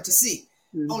we wanted to see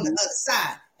on the other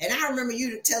side. And I remember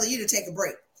telling you to take a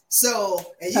break.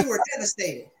 So, and you were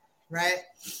devastated, right?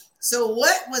 So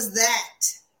what was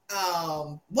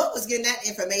that? What was getting that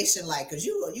information like? Because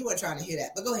you weren't trying to hear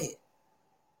that, but go ahead.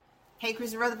 Hey,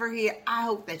 Christy Rutherford here. I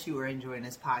hope that you are enjoying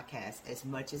this podcast as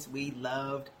much as we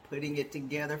loved putting it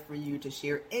together for you to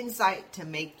share insight to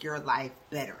make your life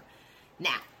better.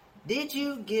 Now, did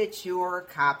you get your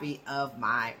copy of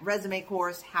my resume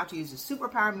course, How to Use the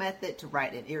Superpower Method to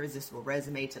Write an Irresistible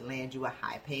Resume to Land You a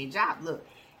High-Paying Job? Look,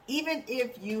 even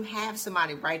if you have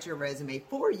somebody write your resume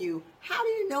for you, how do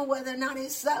you know whether or not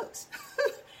it sucks?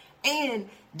 And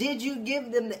did you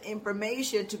give them the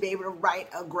information to be able to write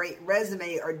a great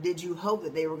resume, or did you hope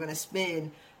that they were going to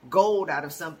spend gold out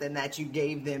of something that you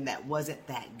gave them that wasn't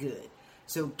that good?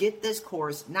 So get this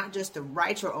course, not just to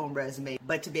write your own resume,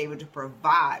 but to be able to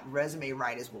provide resume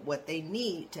writers with what they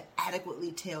need to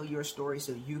adequately tell your story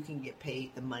so you can get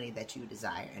paid the money that you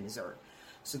desire and deserve.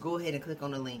 So go ahead and click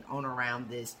on the link on around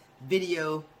this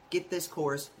video. Get this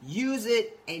course, use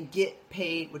it, and get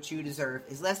paid what you deserve.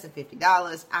 It's less than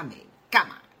 $50. I mean, come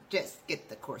on, just get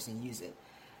the course and use it.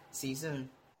 See you soon.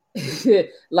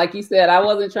 Like you said, I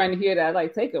wasn't trying to hear that.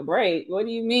 Like, take a break. What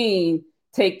do you mean,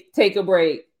 take a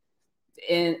break?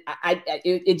 And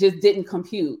it just didn't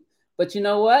compute. But you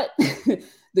know what? The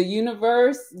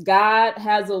universe, God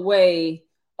has a way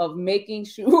of making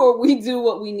sure we do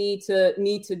what we need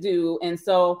to do. And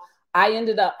so I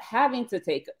ended up having to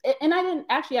take, and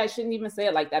I shouldn't even say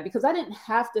it like that, because I didn't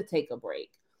have to take a break.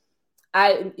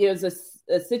 It was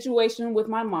a situation with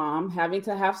my mom having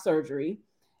to have surgery,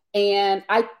 and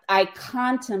I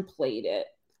contemplated,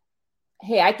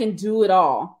 hey, I can do it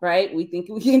all, right? We think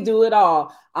we can do it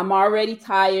all. I'm already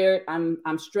tired.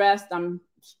 I'm stressed. I'm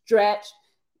stretched,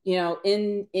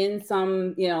 in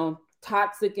some,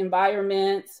 toxic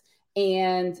environments,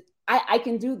 and I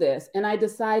can do this. And I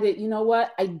decided, you know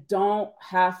what? I don't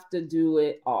have to do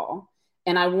it all.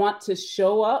 And I want to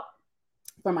show up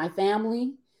for my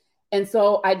family. And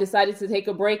so I decided to take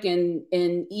a break. And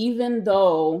even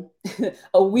though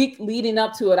a week leading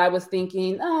up to it, I was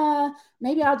thinking,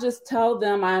 maybe I'll just tell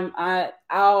them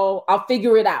I'll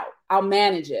figure it out. I'll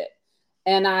manage it.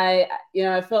 And I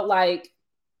felt like,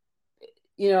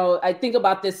 I think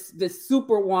about this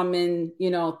superwoman,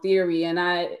 theory. And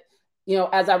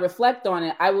as I reflect on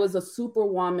it, I was a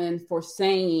superwoman for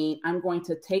saying, I'm going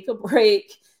to take a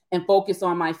break and focus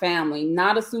on my family,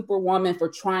 not a superwoman for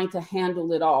trying to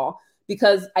handle it all.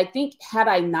 because I think had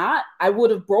I not, I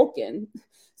would have broken.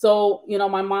 So,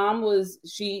 my mom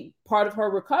part of her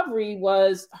recovery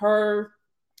was her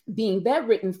being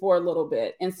bedridden for a little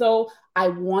bit. And so I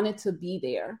wanted to be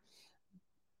there.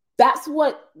 That's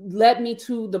what led me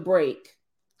to the break.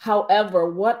 However,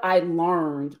 what I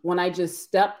learned when I just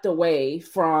stepped away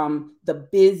from the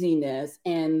busyness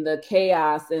and the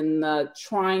chaos and the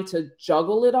trying to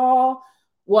juggle it all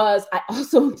was I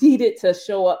also needed to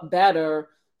show up better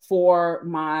for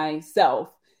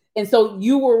myself. And so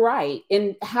you were right.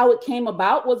 And how it came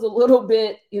about was a little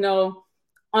bit,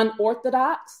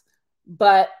 unorthodox.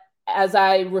 But as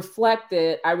I reflect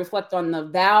on the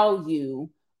value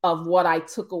of what I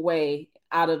took away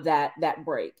out of that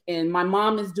break. And my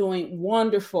mom is doing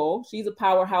wonderful. She's a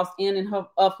powerhouse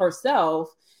of herself.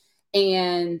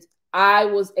 And I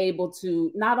was able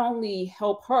to not only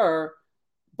help her,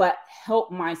 but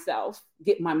help myself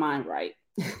get my mind right.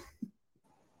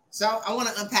 So I want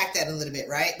to unpack that a little bit,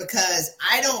 right? Because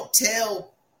I don't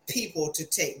tell people to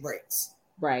take breaks.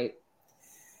 Right.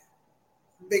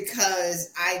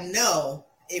 Because I know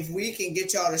if we can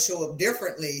get y'all to show up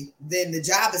differently, then the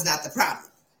job is not the problem.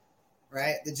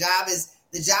 Right? The job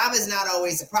is not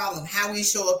always the problem. How we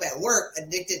show up at work,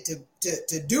 addicted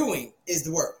to doing, is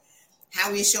the work.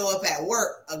 How we show up at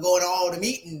work, going to all the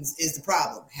meetings, is the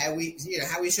problem. How we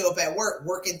show up at work,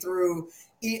 working through.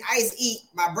 I used to eat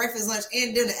my breakfast, lunch,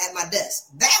 and dinner at my desk.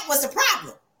 That was the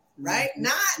problem, right?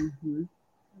 Mm-hmm. Not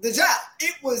the job.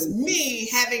 It was me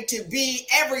having to be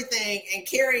everything and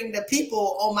carrying the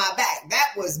people on my back. That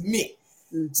was me.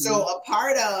 Mm-hmm. So a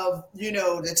part of,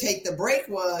 to take the break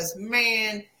was,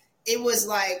 man, it was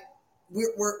like,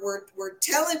 we're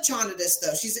telling Chanda this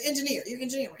stuff. She's an engineer. You're an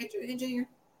engineer, right? You're an engineer?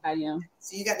 I am.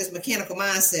 So you got this mechanical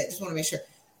mindset. Just want to make sure.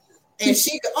 And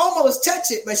she could almost touch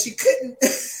it, but she couldn't.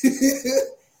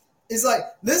 It's like,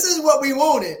 this is what we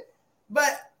wanted.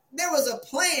 But there was a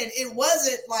plan. It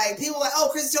wasn't like people were like, oh,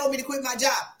 Chris told me to quit my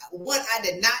job. One, I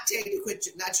did not tell you to quit,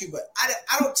 not you, but I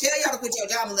don't tell y'all to quit your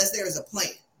job unless there is a plan.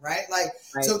 Right? Right.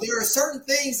 So there are certain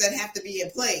things that have to be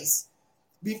in place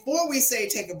before we say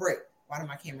take a break. Why did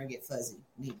my camera get fuzzy?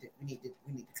 We need to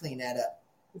clean that up.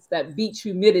 It's that beach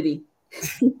humidity.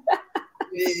 It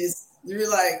is. You're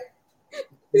like,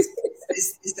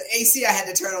 it's the AC I had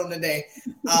to turn on today.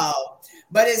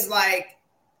 But it's like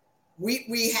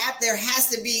there has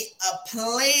to be a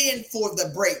plan for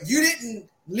the break. You didn't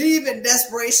leave in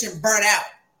desperation, burn out,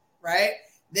 right?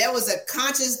 There was a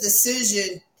conscious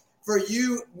decision for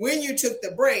you when you took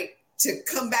the break to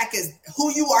come back as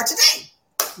who you are today,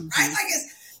 right?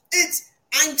 Like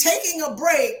I'm taking a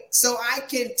break so I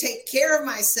can take care of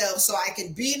myself, so I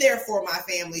can be there for my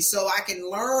family, so I can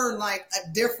learn like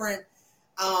a different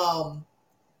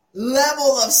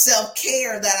level of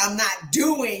self-care that I'm not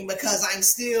doing because I'm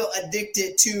still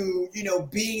addicted to,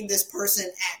 being this person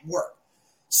at work.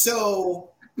 So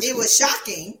it was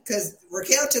shocking because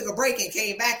Raquel took a break and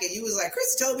came back and you was like,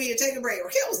 Chris told me to take a break.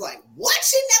 Raquel was like, what?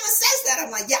 She never says that.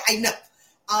 I'm like, yeah, I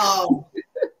know.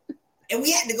 And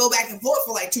we had to go back and forth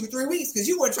for like 2-3 weeks because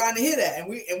you weren't trying to hear that. And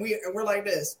we're like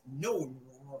this. No.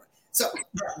 So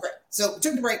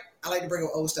took the break. I like to bring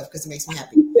up old stuff because it makes me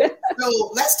happy.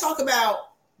 So let's talk about,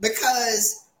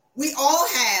 because we all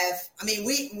have,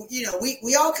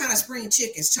 we all kind of spring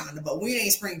chickens, Chanda, but we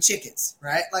ain't spring chickens,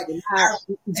 right? Like we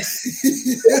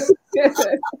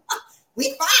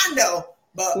fine though,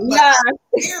 but our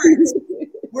parents,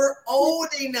 we're old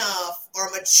enough or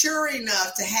mature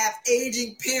enough to have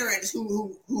aging parents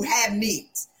who have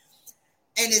needs.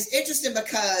 And it's interesting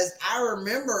because I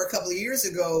remember a couple of years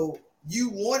ago,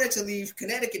 you wanted to leave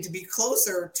Connecticut to be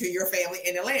closer to your family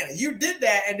in Atlanta. You did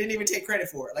that and didn't even take credit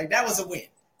for it. Like that was a win,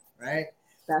 right?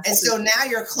 So now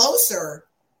you're closer,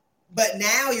 but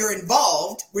now you're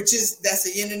involved, that's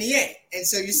the yin and the yang. And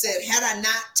so you said, had I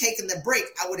not taken the break,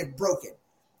 I would have broken.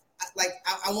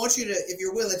 I want you to, if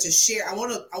you're willing to share, I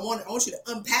want you to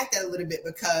unpack that a little bit,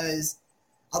 because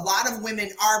a lot of women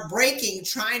are breaking,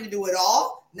 trying to do it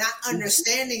all, not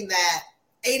understanding that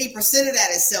 80% of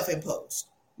that is self-imposed.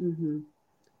 Mm-hmm.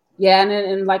 Yeah.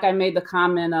 And like I made the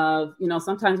comment of,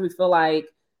 sometimes we feel like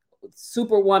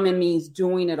superwoman means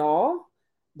doing it all,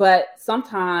 but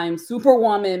sometimes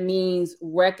superwoman means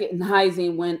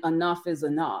recognizing when enough is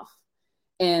enough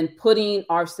and putting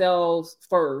ourselves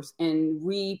first and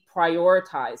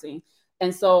reprioritizing.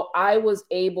 And so I was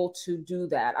able to do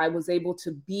that. I was able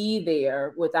to be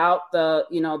there without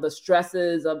the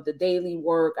stresses of the daily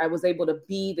work. I was able to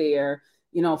be there,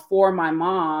 for my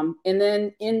mom. And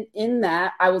then in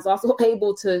that, I was also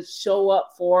able to show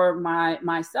up for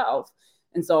myself.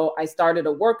 And so I started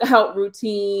a workout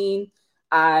routine.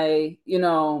 I,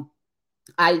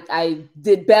 I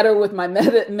did better with my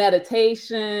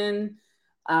meditation.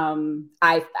 We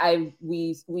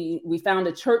found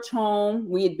a church home.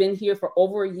 We had been here for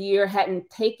over a year, hadn't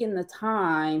taken the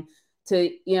time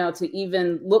to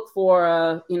even look for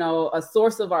a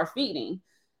source of our feeding.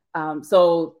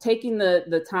 So taking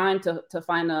the time to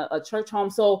find a church home.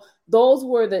 So those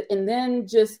were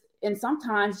and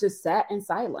sometimes just sat in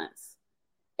silence.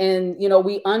 And,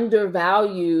 we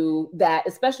undervalue that,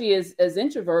 especially as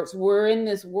introverts. We're in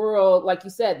this world, like you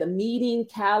said, the meeting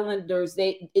calendars,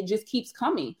 it just keeps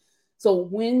coming. So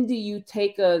when do you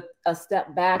take a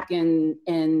step back and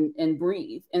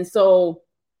breathe? And so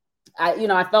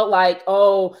I felt like,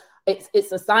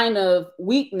 it's a sign of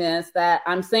weakness that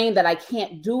I'm saying that I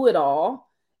can't do it all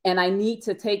and I need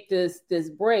to take this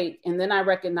break. And then I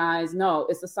recognize, no,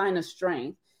 it's a sign of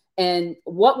strength. And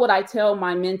what would I tell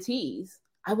my mentees?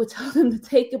 I would tell them to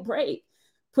take a break,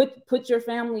 put your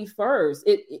family first.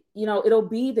 It'll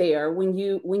be there when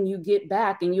you get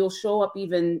back, and you'll show up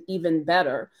even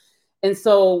better. And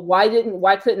so why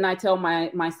couldn't I tell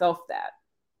myself that?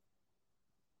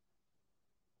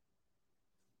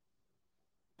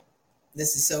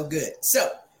 This is so good. So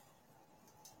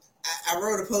I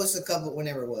wrote a post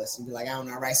whenever it was, and be like, I don't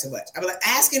know, I write so much. I'm like,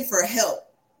 asking for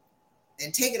help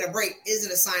and taking a break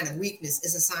isn't a sign of weakness,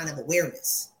 it's a sign of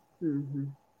awareness. Mm-hmm.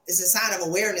 It's a sign of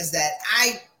awareness that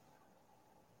I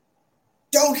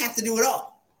don't have to do it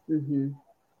all. Mm-hmm.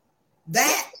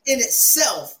 That in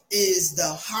itself is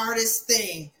the hardest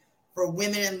thing for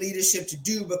women in leadership to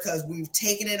do, because we've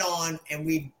taken it on and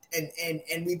we've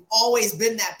always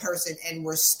been that person, and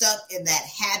we're stuck in that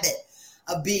habit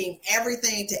of being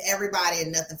everything to everybody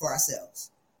and nothing for ourselves.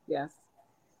 Yes.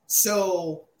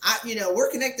 So we're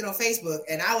connected on Facebook,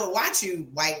 and I would watch you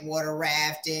whitewater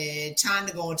rafting,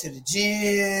 Chanda going to the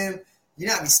gym.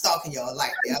 I'd be stalking y'all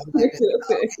like that. I was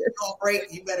like, don't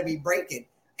break, you better be breaking.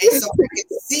 And so I could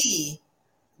see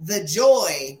the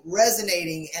joy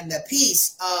resonating and the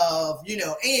peace of,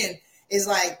 and it's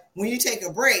like when you take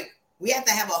a break, we have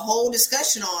to have a whole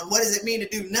discussion on what does it mean to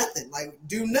do nothing? Like,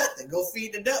 do nothing. Go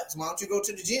feed the ducks. Why don't you go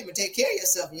to the gym and take care of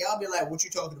yourself? And y'all be like, what you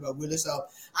talking about, Willis? So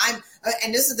and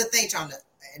this is the thing, Chanda,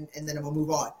 and then I'm going to move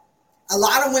on. A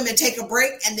lot of women take a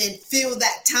break and then fill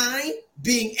that time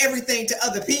being everything to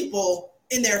other people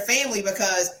in their family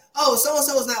because,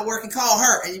 so-and-so is not working, call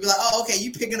her. And you'd be like, okay,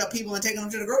 you picking up people and taking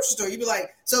them to the grocery store. You'd be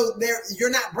like, so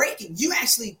you're not breaking. You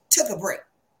actually took a break.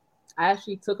 I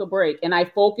actually took a break and I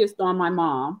focused on my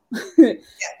mom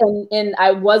and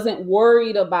I wasn't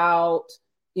worried about,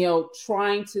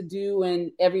 trying to do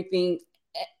and everything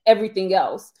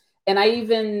else. And I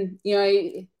even,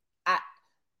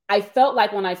 I felt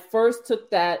like when I first took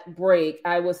that break,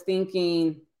 I was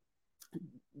thinking,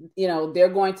 they're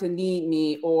going to need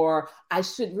me, or I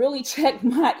should really check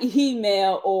my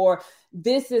email, or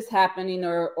this is happening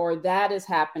or that is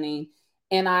happening.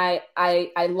 And I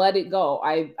let it go.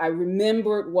 I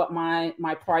remembered what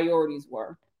my priorities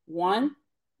were. One,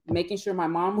 making sure my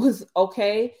mom was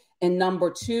okay. And number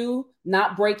two,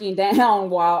 not breaking down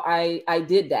while I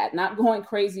did that, not going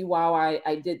crazy while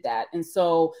I did that. And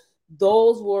so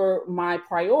those were my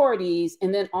priorities.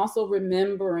 And then also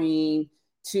remembering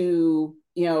to,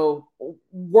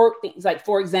 work things like,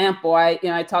 for example,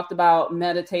 I talked about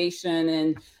meditation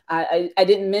and I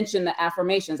didn't mention the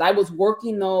affirmations. I was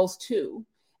working those too,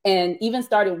 and even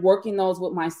started working those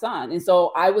with my son. And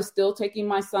so I was still taking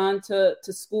my son to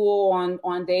school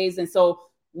on days. And so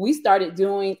we started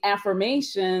doing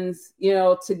affirmations,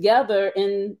 together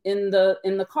in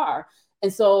the car.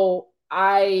 And so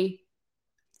I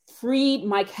freed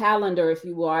my calendar, if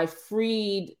you will. I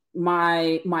freed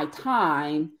my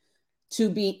time to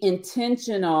be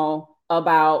intentional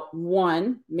about,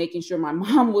 one, making sure my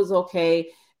mom was okay.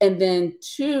 And then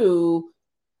two,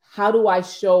 how do I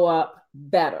show up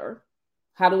better?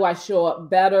 How do I show up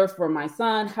better for my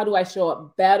son? How do I show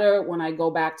up better when I go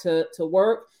back to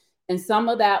work? And some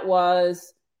of that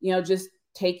was, just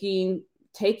taking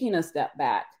a step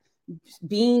back,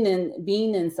 being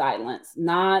in silence,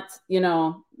 not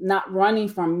running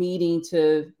from meeting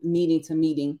to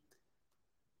meeting.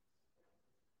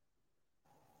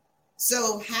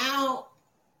 So how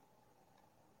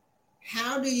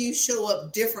do you show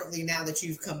up differently now that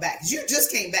you've come back? Because you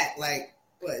just came back, like,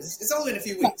 what? It's only in a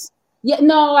few weeks. Yeah,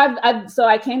 no,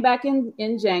 I came back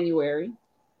in January.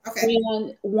 Okay.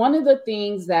 And one of the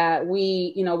things that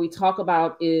we talk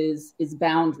about is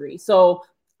boundary. So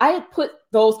I had put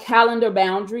those calendar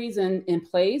boundaries in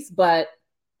place, but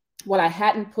what I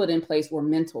hadn't put in place were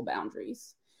mental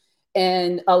boundaries,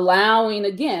 and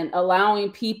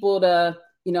allowing people to,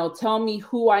 tell me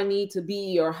who I need to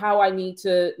be or how I need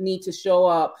to show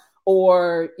up,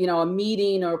 or, a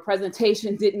meeting or a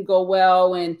presentation didn't go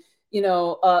well, and,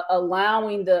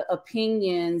 allowing the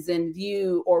opinions and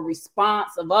view or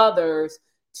response of others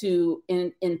to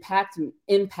impact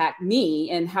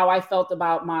me and how I felt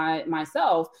about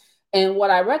myself. And what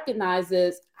I recognize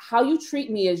is how you treat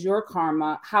me is your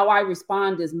karma. How I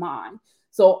respond is mine.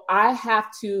 So I have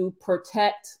to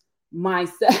protect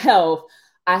myself.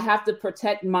 I have to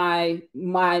protect my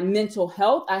mental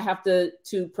health. I have to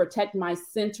protect my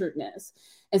centeredness.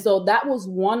 And so that was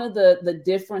one of the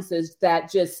differences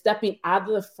that just stepping out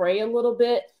of the fray a little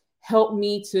bit helped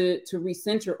me to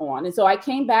recenter on. And so I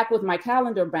came back with my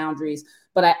calendar boundaries,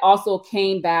 but I also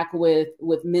came back with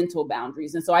mental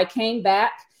boundaries. And so I came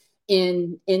back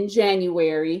in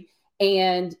January,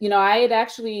 and, I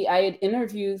had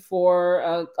interviewed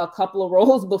for a couple of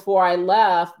roles before I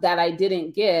left that I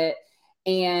didn't get.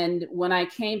 And when I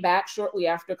came back, shortly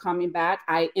after coming back,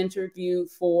 I interviewed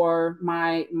for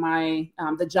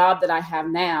the job that I have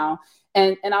now.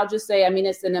 And I'll just say,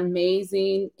 it's an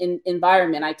amazing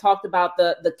environment. I talked about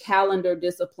the calendar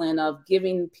discipline of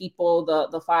giving people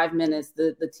the 5 minutes.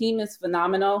 The team is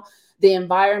phenomenal. The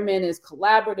environment is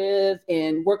collaborative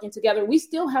and working together. We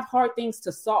still have hard things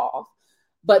to solve,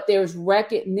 but there's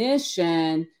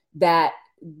recognition that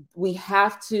we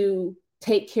have to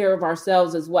take care of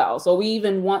ourselves as well. So we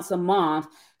even once a month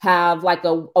have like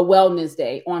a wellness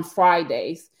day on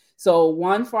Fridays. So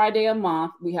one Friday a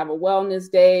month, we have a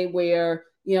wellness day where,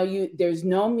 there's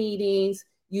no meetings.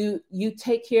 You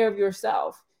take care of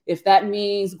yourself. If that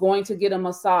means going to get a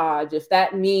massage, if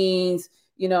that means,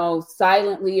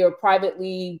 silently or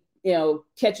privately,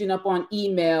 catching up on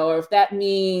email, or if that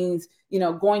means,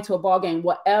 going to a ball game,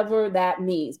 whatever that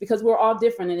means, because we're all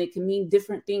different and it can mean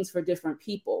different things for different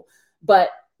people.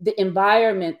 But the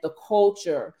environment, the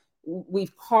culture,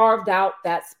 we've carved out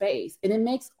that space, and it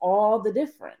makes all the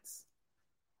difference.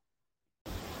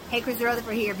 Hey, Chris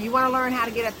Rutherford here. If you want to learn how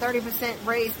to get a 30%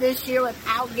 raise this year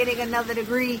without getting another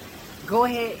degree, go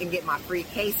ahead and get my free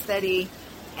case study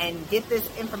and get this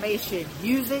information.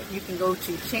 Use it. You can go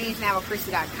to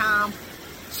changenowwithchristy.com,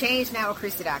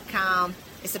 changenowwithchristy.com.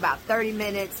 It's about 30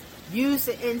 minutes. Use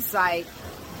the insight.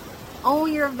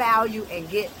 Own your value and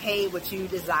get paid what you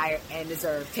desire and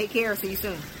deserve. Take care. See you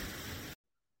soon.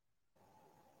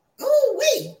 Ooh,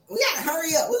 we gotta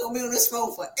hurry up. We're gonna be on this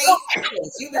phone for 8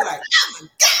 hours. You be like, oh my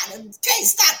God, I can't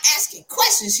stop asking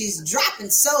questions. She's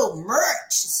dropping so much.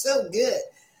 So good.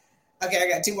 Okay, I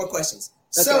got 2 more questions.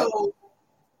 Okay. So,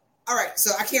 all right.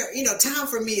 So I can't, time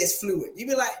for me is fluid. You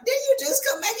be like, didn't you just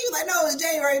come back? You be like, no, it was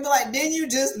January. You be like, didn't you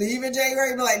just leave in January?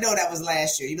 You be like, no, that was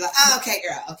last year. You be like, oh, okay,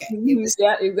 girl. Okay.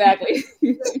 Yeah, exactly.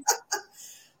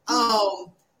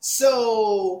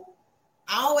 So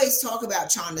I always talk about,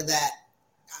 Chanda, that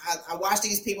I watch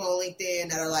these people on LinkedIn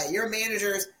that are like, your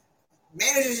managers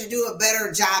should do a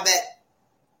better job at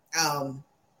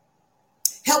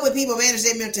helping people manage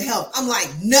their mental health. I'm like,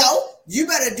 no, you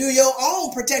better do your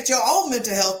own, protect your own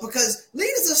mental health, because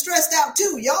leaders are stressed out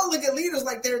too. Y'all look at leaders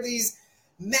like they're these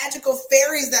magical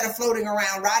fairies that are floating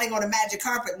around riding on a magic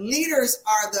carpet. Leaders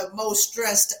are the most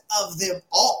stressed of them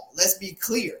all. Let's be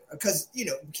clear, because,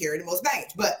 carry the most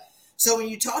baggage. But so when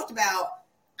you talked about,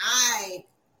 I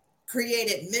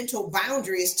created mental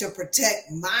boundaries to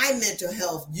protect my mental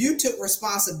health, you took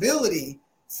responsibility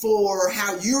for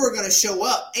how you were going to show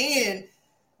up and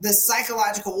the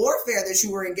psychological warfare that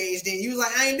you were engaged in. You was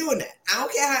like, I ain't doing that. I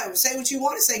don't care how, say what you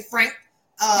want to say, Frank.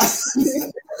 I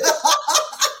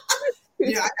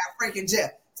got Frank and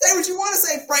Jeff. Say what you want to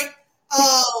say, Frank.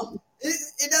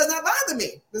 It does not bother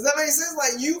me. Does that make sense?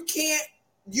 Like, you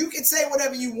can say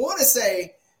whatever you want to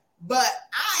say, but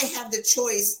I have the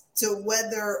choice to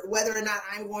whether or not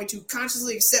I'm going to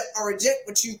consciously accept or reject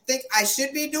what you think I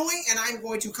should be doing, and I'm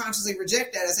going to consciously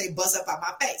reject that and say, bust up out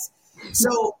my face.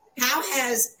 So how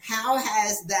has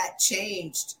that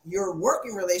changed your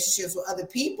working relationships with other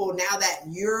people now that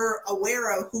you're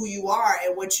aware of who you are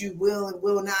and what you will and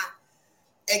will not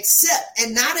accept,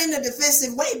 and not in a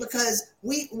defensive way, because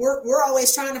we're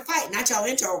always trying to fight, not y'all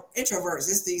introverts.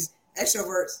 It's these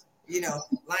extroverts,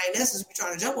 lionesses be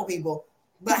trying to jump on people.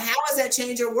 But how has that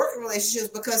changed your working relationships?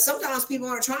 Because sometimes people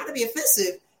aren't trying to be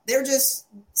offensive. They're just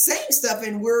saying stuff,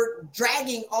 and we're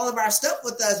dragging all of our stuff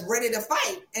with us ready to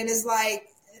fight. And it's like,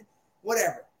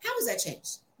 whatever. How has that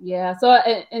changed? Yeah. So,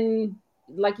 and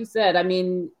like you said,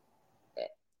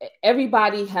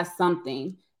 everybody has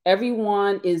something.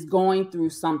 Everyone is going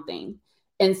through something.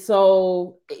 And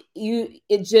so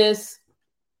it just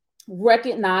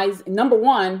recognizing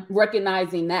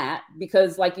that,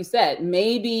 because like you said,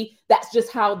 maybe that's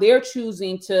just how they're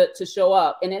choosing to show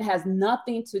up, and it has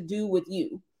nothing to do with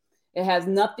you. It has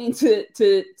nothing to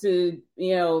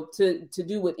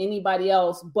do with anybody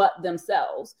else but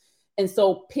themselves. And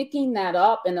so picking that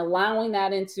up and allowing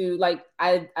that into, like,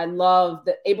 I love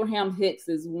that Abraham Hicks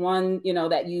is one,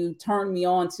 that you turned me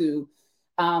on to,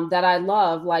 that I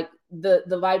love, like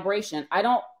the vibration. I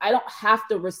don't have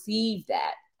to receive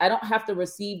that. I don't have to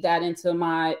receive that into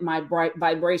my bright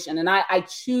vibration. And I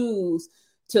choose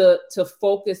to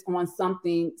focus on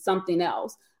something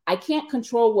else. I can't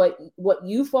control what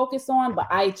you focus on, but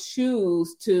I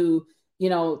choose to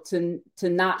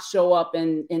not show up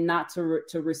and not to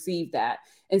receive that.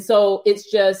 And so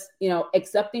it's just,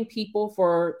 accepting people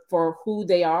for who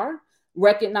they are,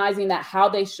 recognizing that how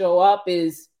they show up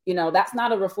is, that's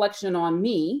not a reflection on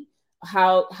me,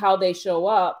 how they show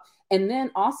up. And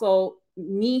then also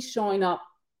me showing up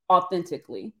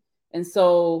authentically. And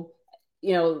so,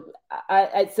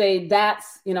 I'd say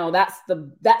that's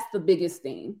the biggest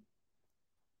thing.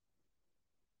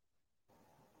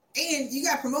 And you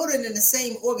got promoted in the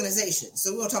same organization.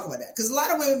 So we're going to talk about that. Because a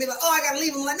lot of women be like, oh, I got to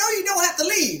leave. I'm like, no, you don't have to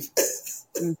leave.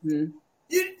 Mm-hmm.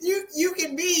 You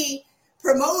can be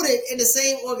promoted in the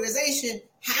same organization.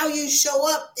 How you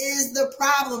show up is the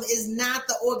problem, is not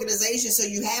the organization. So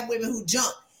you have women who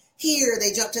jump here,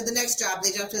 they jump to the next job,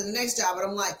 they jump to the next job. But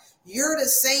I'm like, you're the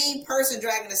same person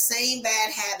dragging the same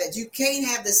bad habits. You can't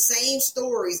have the same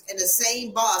stories and the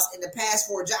same boss in the past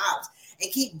 4 jobs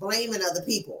and keep blaming other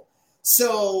people.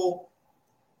 So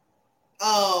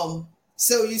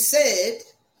you said,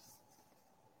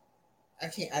 I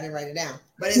didn't write it down,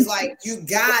 but it's like, you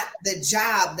got the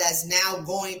job that's now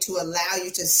going to allow you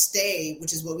to stay,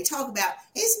 which is what we talk about.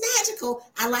 It's magical.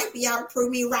 I like for y'all to prove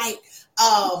me right.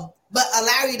 But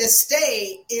allow you to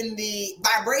stay in the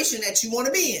vibration that you want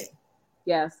to be in.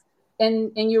 Yes.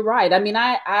 And you're right. I mean,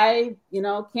 I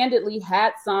candidly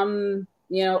had some,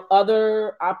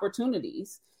 other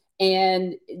opportunities.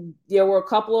 And there were a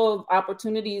couple of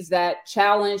opportunities that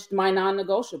challenged my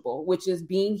non-negotiable, which is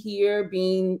being here,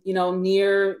 being,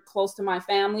 close to my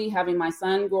family, having my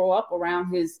son grow up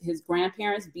around his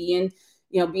grandparents, being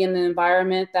in the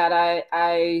environment that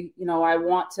I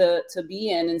want to be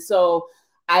in. And so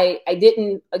I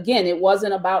didn't, again, it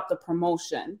wasn't about the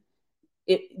promotion.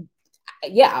 I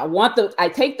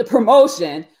take the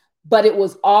promotion, but it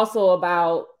was also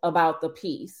about the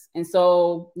peace. And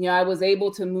so, I was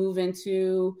able to move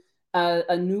into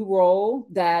a new role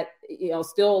that,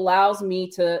 still allows me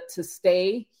to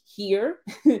stay here,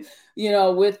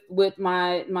 with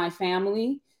my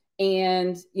family.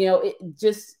 And, it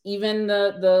just, even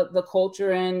the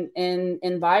culture and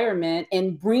environment,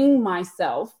 and bring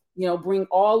myself, bring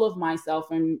all of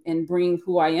myself and bring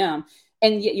who I am.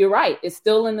 And you're right. It's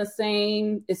still in the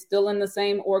same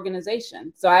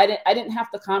organization. So I didn't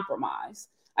have to compromise.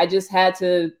 I just had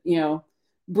to,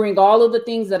 bring all of the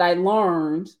things that I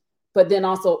learned, but then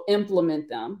also implement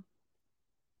them.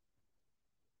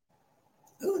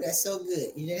 Oh, that's so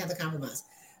good. You didn't have to compromise,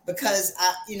 because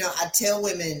I tell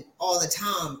women all the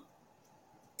time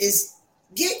is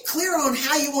get clear on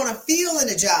how you want to feel in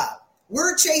a job.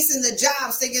 We're chasing the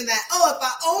jobs thinking that, if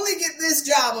I only get this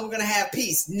job, I'm going to have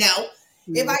peace. No.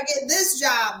 Mm-hmm. If I get this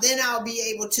job, then I'll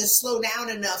be able to slow down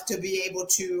enough to be able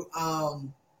to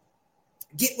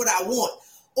get what I want.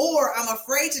 Or I'm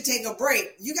afraid to take a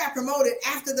break. You got promoted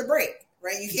after the break,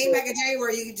 right? You came back in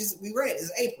January, you could just be ready.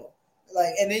 It's April.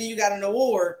 And then you got an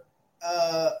award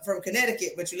from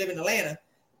Connecticut, but you live in Atlanta.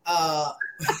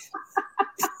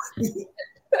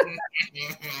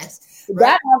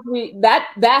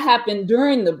 That happened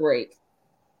during the break.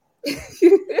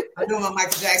 I'm doing my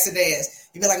Michael Jackson dance.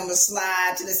 You be like, I'm gonna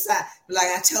slide to the side. Be like,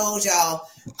 I told y'all.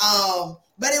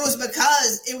 But it was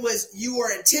because you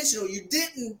were intentional. You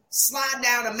didn't slide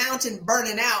down a mountain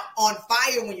burning out on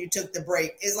fire when you took the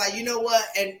break. It's like, you know what?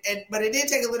 But it did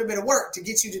take a little bit of work to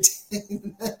get you to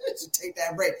take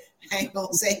that break. I ain't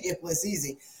gonna say it was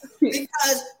easy,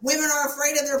 because women are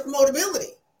afraid of their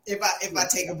promotability. If I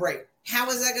take a break, how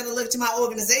is that going to look to my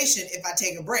organization if I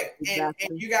take a break? Exactly.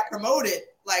 And you got promoted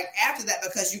after that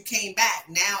because you came back,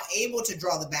 now able to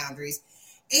draw the boundaries,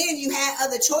 and you had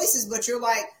other choices, but you're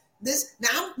like, this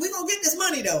now we're gonna get this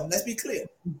money though. Let's be clear.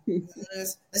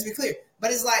 Let's be clear.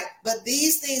 But it's like, but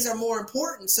these things are more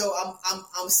important. So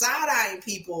I'm side-eyeing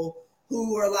people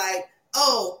who are like,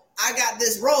 oh, I got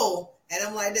this role. And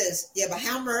I'm like this, yeah, but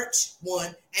how much,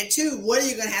 one? And two, what are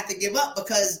you going to have to give up?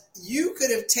 Because you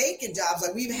could have taken jobs.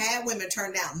 Like, we've had women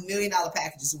turn down $1 million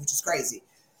packages, which is crazy,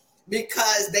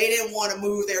 because they didn't want to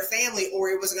move their family, or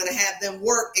it was going to have them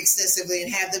work extensively and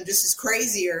have them just as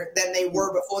crazier than they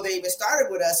were before they even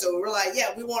started with us. So we're like,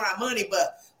 yeah, we want our money,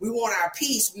 but we want our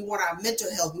peace. We want our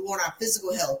mental health. We want our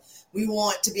physical health. We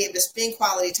want to be able to spend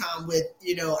quality time with,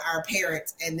 our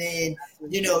parents and then,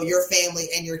 your family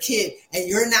and your kid. And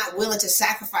you're not willing to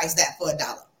sacrifice that for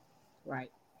 $1. Right.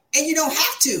 And you don't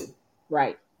have to.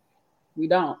 Right. We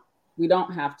don't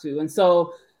have to. And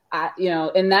so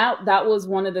and that was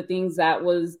one of the things that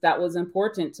was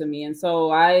important to me. And so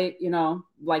I,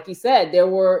 like you said, there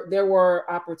were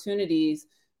opportunities,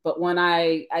 but when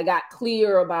I got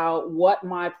clear about what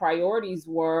my priorities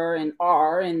were and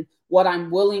are, and what I'm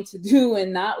willing to do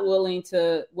and not willing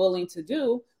to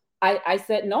do, I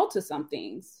said no to some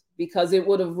things because it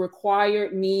would have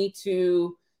required me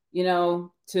to,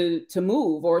 to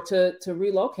move or to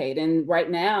relocate. And right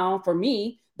now for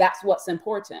me, that's what's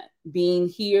important. Being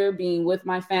here, being with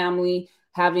my family,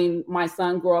 having my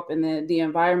son grow up in the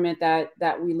environment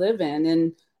that we live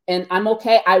in. And I'm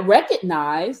okay. I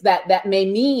recognize that may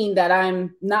mean that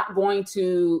I'm not going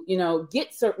to,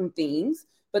 get certain things,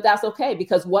 but that's okay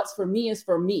because what's for me is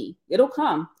for me. It'll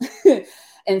come.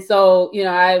 And so,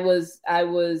 I was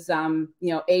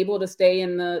able to stay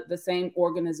in the same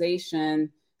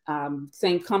organization,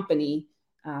 same company,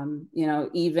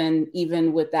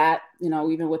 even with that,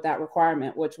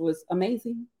 requirement, which was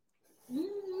amazing.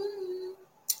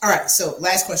 All right. So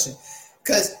last question,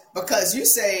 because you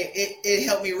say it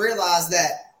helped me realize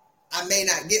that I may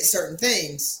not get certain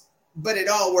things, but it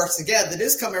all works together.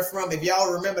 This coming from, if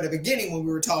y'all remember the beginning when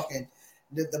we were talking,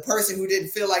 the person who didn't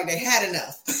feel like they had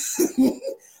enough,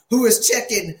 who is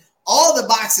checking all the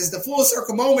boxes. The full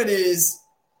circle moment is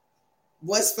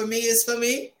what's for me is for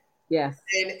me. Yes.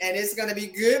 And it's going to be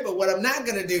good. But what I'm not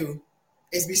going to do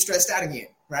is be stressed out again.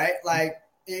 Right. Like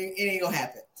it ain't going to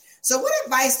happen. So what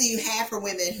advice do you have for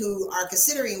women who are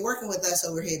considering working with us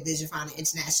over here at Vision Finder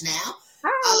International?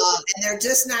 And they're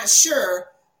just not sure,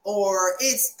 or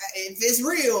if it's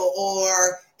real,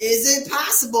 or is it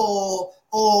possible,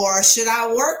 or should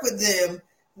I work with them?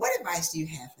 What advice do you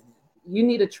have for them? You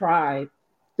need a tribe.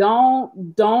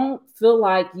 Don't feel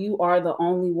like you are the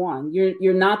only one.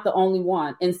 You're not the only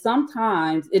one. And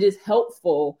sometimes it is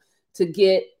helpful to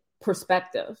get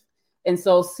perspective. And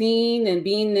so seeing and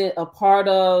being a part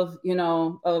of,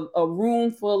 a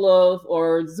room full of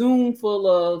or Zoom full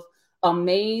of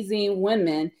amazing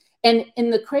women. And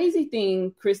the crazy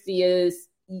thing, Christy, is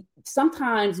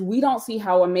sometimes we don't see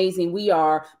how amazing we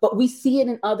are, but we see it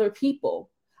in other people.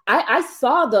 I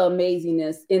saw the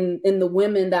amazingness in the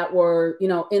women that were,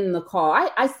 in the call.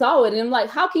 I saw it and I'm like,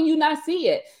 how can you not see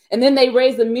it? And then they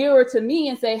raise the mirror to me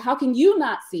and say, how can you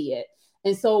not see it?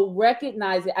 And so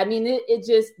recognize it. I mean, it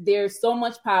just, there's so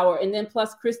much power. And then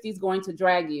plus Christy's going to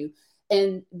drag you.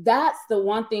 And that's the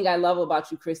one thing I love about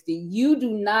you, Christy. You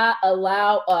do not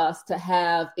allow us to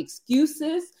have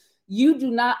excuses. You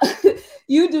do not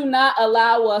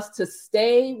allow us to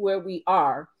stay where we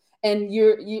are. And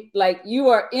you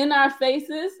are in our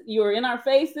faces. You are in our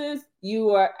faces. You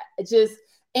are just,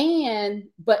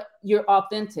 but you're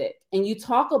authentic. And you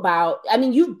talk about,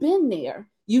 you've been there,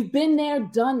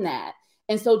 done that.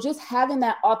 And so just having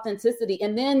that authenticity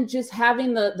and then just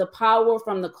having the power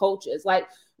from the coaches, like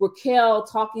Raquel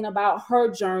talking about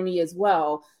her journey as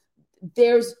well.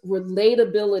 There's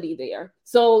relatability there.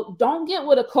 So don't get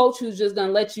with a coach who's just going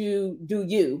to let you do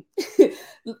you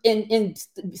and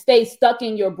stay stuck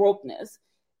in your brokenness.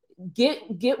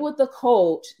 Get with the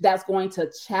coach that's going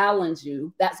to challenge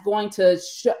you, that's going to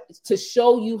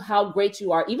show you how great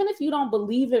you are. Even if you don't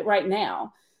believe it right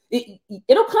now,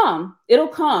 it'll come. It'll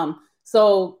come.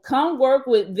 So come work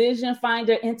with Vision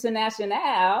Finder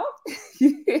International.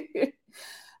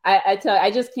 I tell you,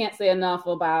 I just can't say enough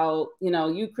about,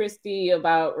 you, Christy,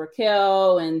 about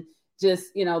Raquel and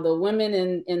just, the women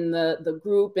in the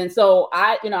group. And so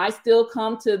I still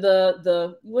come to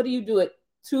the what do you do it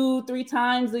 2-3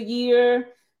 times a year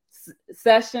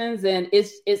sessions. And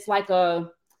it's like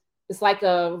a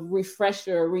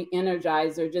refresher,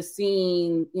 re-energizer, just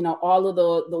seeing, all of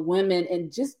the women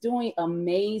and just doing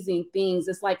amazing things.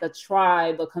 It's like a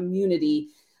tribe, a community.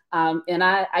 And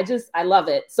I love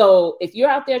it. So if you're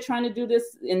out there trying to do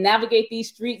this and navigate these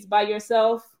streets by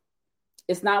yourself,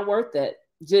 it's not worth it.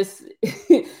 Just,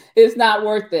 it's not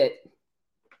worth it.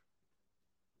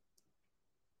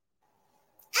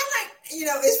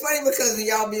 It's funny because when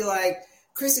y'all be like,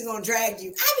 Christy gonna drag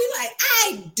you, I be like,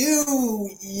 I do,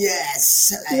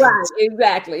 yes. Right,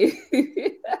 exactly.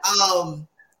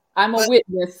 I'm a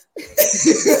witness.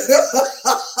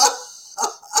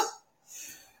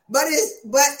 But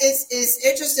it's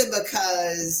interesting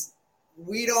because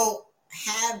we don't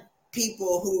have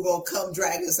people who gonna come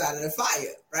drag us out of the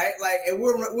fire, right? Like, and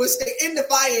we'll stay in the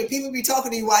fire and people be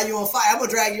talking to you while you're on fire. I'm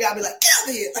gonna drag you out and be like, get out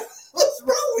of here. What's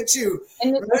wrong with you?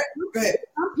 And right?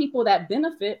 Some people that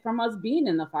benefit from us being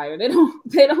in the fire. They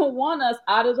don't want us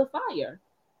out of the fire.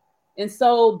 And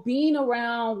so being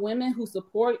around women who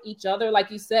support each other, like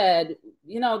you said,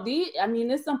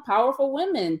 there's some powerful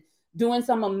women doing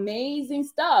some amazing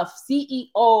stuff,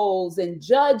 CEOs and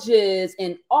judges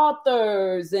and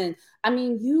authors. And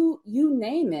you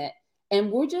name it. And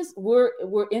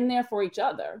we're in there for each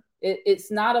other.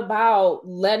 It's not about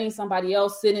letting somebody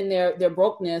else sit in their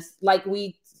brokenness, like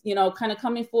we, kind of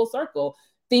coming full circle,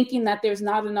 thinking that there's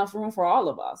not enough room for all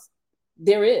of us.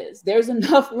 There's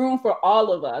enough room for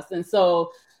all of us. And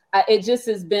so it just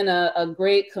has been a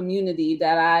great community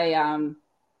that I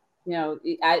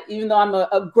even though I'm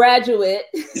a graduate,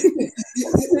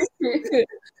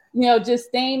 just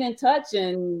staying in touch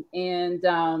and staying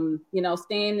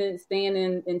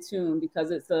in tune,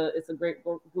 because it's a great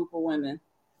group of women.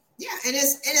 Yeah. And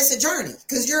it's a journey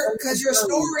because your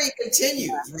story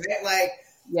continues, right? Like,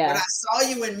 yeah. When I saw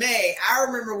you in May, I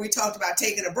remember we talked about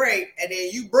taking a break, and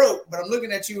then you broke. But I'm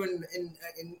looking at you in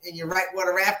your right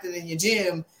water rafting in your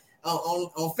gym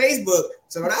on Facebook.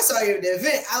 So when I saw you at the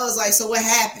event, I was like, "So what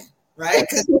happened?" Right?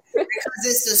 Because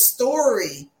it's a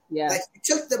story. Yeah. Like, you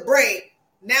took the break.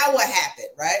 Now what happened?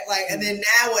 Right? Like, and then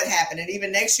now what happened? And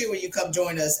even next year when you come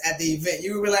join us at the event,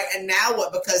 you were like, "And now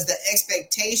what?" Because the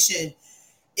expectation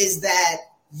is that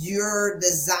you're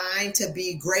designed to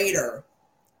be greater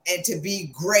and to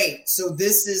be great. So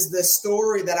this is the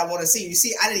story that I want to see. You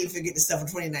see, I didn't even forget the stuff in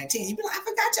 2019. You'd be like, I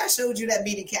forgot I showed you that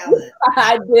meeting calendar.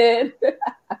 I did.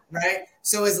 Right?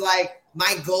 So it's like,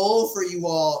 my goal for you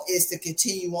all is to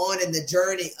continue on in the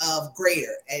journey of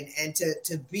greater and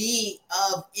to be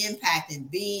of impact and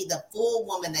be the full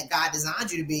woman that God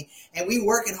designed you to be. And we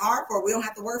working hard for it. We don't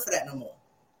have to work for that no more.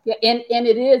 Yeah, and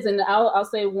it is. And I'll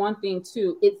say one thing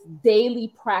too. It's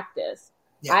daily practice.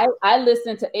 Yeah. I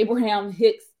listen to Abraham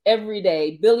Hicks every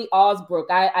day. Billy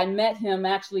Osbrook. I met him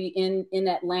actually in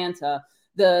Atlanta.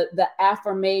 The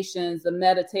affirmations, the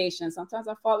meditation. Sometimes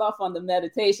I fall off on the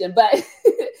meditation, but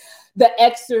the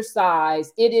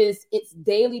exercise. It's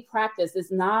daily practice.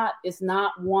 It's not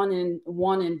one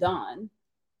and done.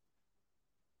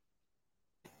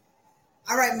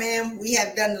 All right, ma'am. We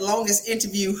have done the longest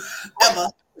interview ever.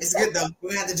 It's good though. We're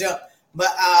gonna have to jump, but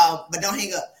don't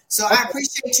hang up. So I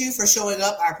appreciate you for showing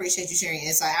up. I appreciate you sharing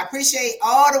insight. I appreciate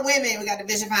all the women. We got the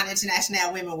Vision Fund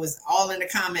International women was all in the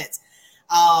comments,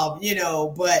 but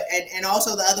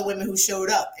also the other women who showed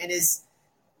up. And it's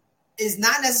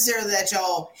not necessarily that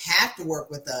y'all have to work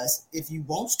with us. If you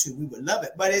want to, we would love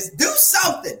it. But it's do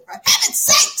something, for heaven's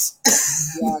sakes.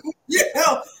 Yeah.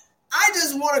 I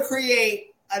just want to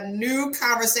create a new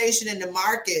conversation in the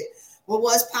market. What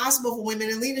was possible for women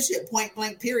in leadership, point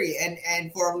blank, period.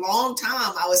 And for a long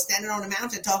time, I was standing on the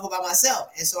mountain talking about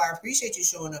myself. And so I appreciate you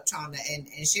showing up, Chanda, and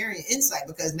sharing your insight,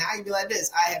 because now you be like this.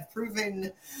 I have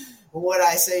proven what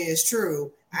I say is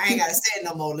true. I ain't got to say it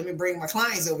no more. Let me bring my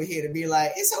clients over here to be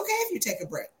like, it's okay if you take a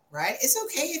break, right? It's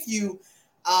okay if you,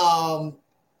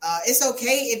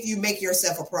 make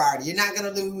yourself a priority. You're not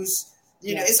going to lose,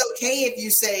 it's okay if you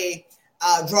say,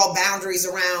 draw boundaries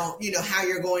around, how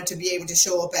you're going to be able to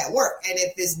show up at work. And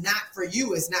if it's not for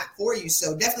you, it's not for you.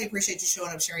 So definitely appreciate you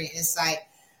showing up, sharing your insight.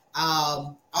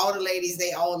 All the ladies,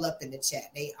 they all up in the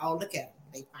chat. They all look at them.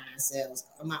 They find themselves.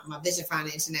 My Vision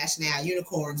Finder International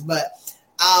unicorns. But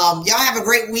y'all have a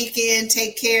great weekend.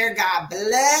 Take care. God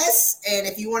bless. And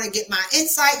if you want to get my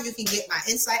insight, you can get my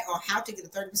insight on how to get a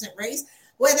 30% raise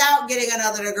without getting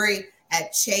another degree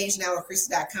at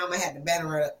changenowwithchristy.com. I had the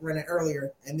banner running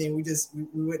earlier, and then we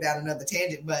went down another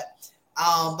tangent. But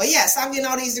yeah, stop getting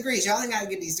all these degrees. Y'all ain't got to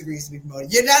get these degrees to be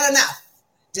promoted. You're not enough.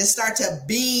 Just start to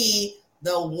be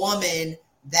the woman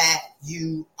that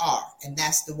you are, and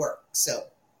that's the work. So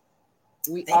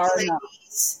we are enough.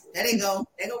 There they go.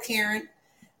 There go Karen.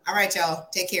 All right, y'all.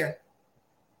 Take care.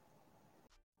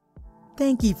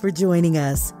 Thank you for joining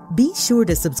us. Be sure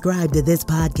to subscribe to this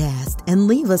podcast and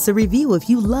leave us a review if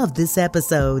you love this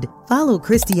episode. Follow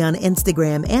Christy on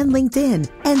Instagram and LinkedIn.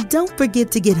 And don't forget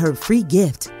to get her free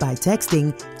gift by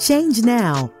texting Change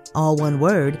Now, all one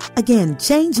word. Again,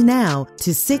 Change Now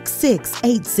to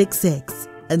 66866.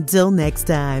 Until next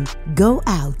time, go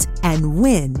out and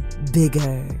win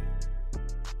bigger.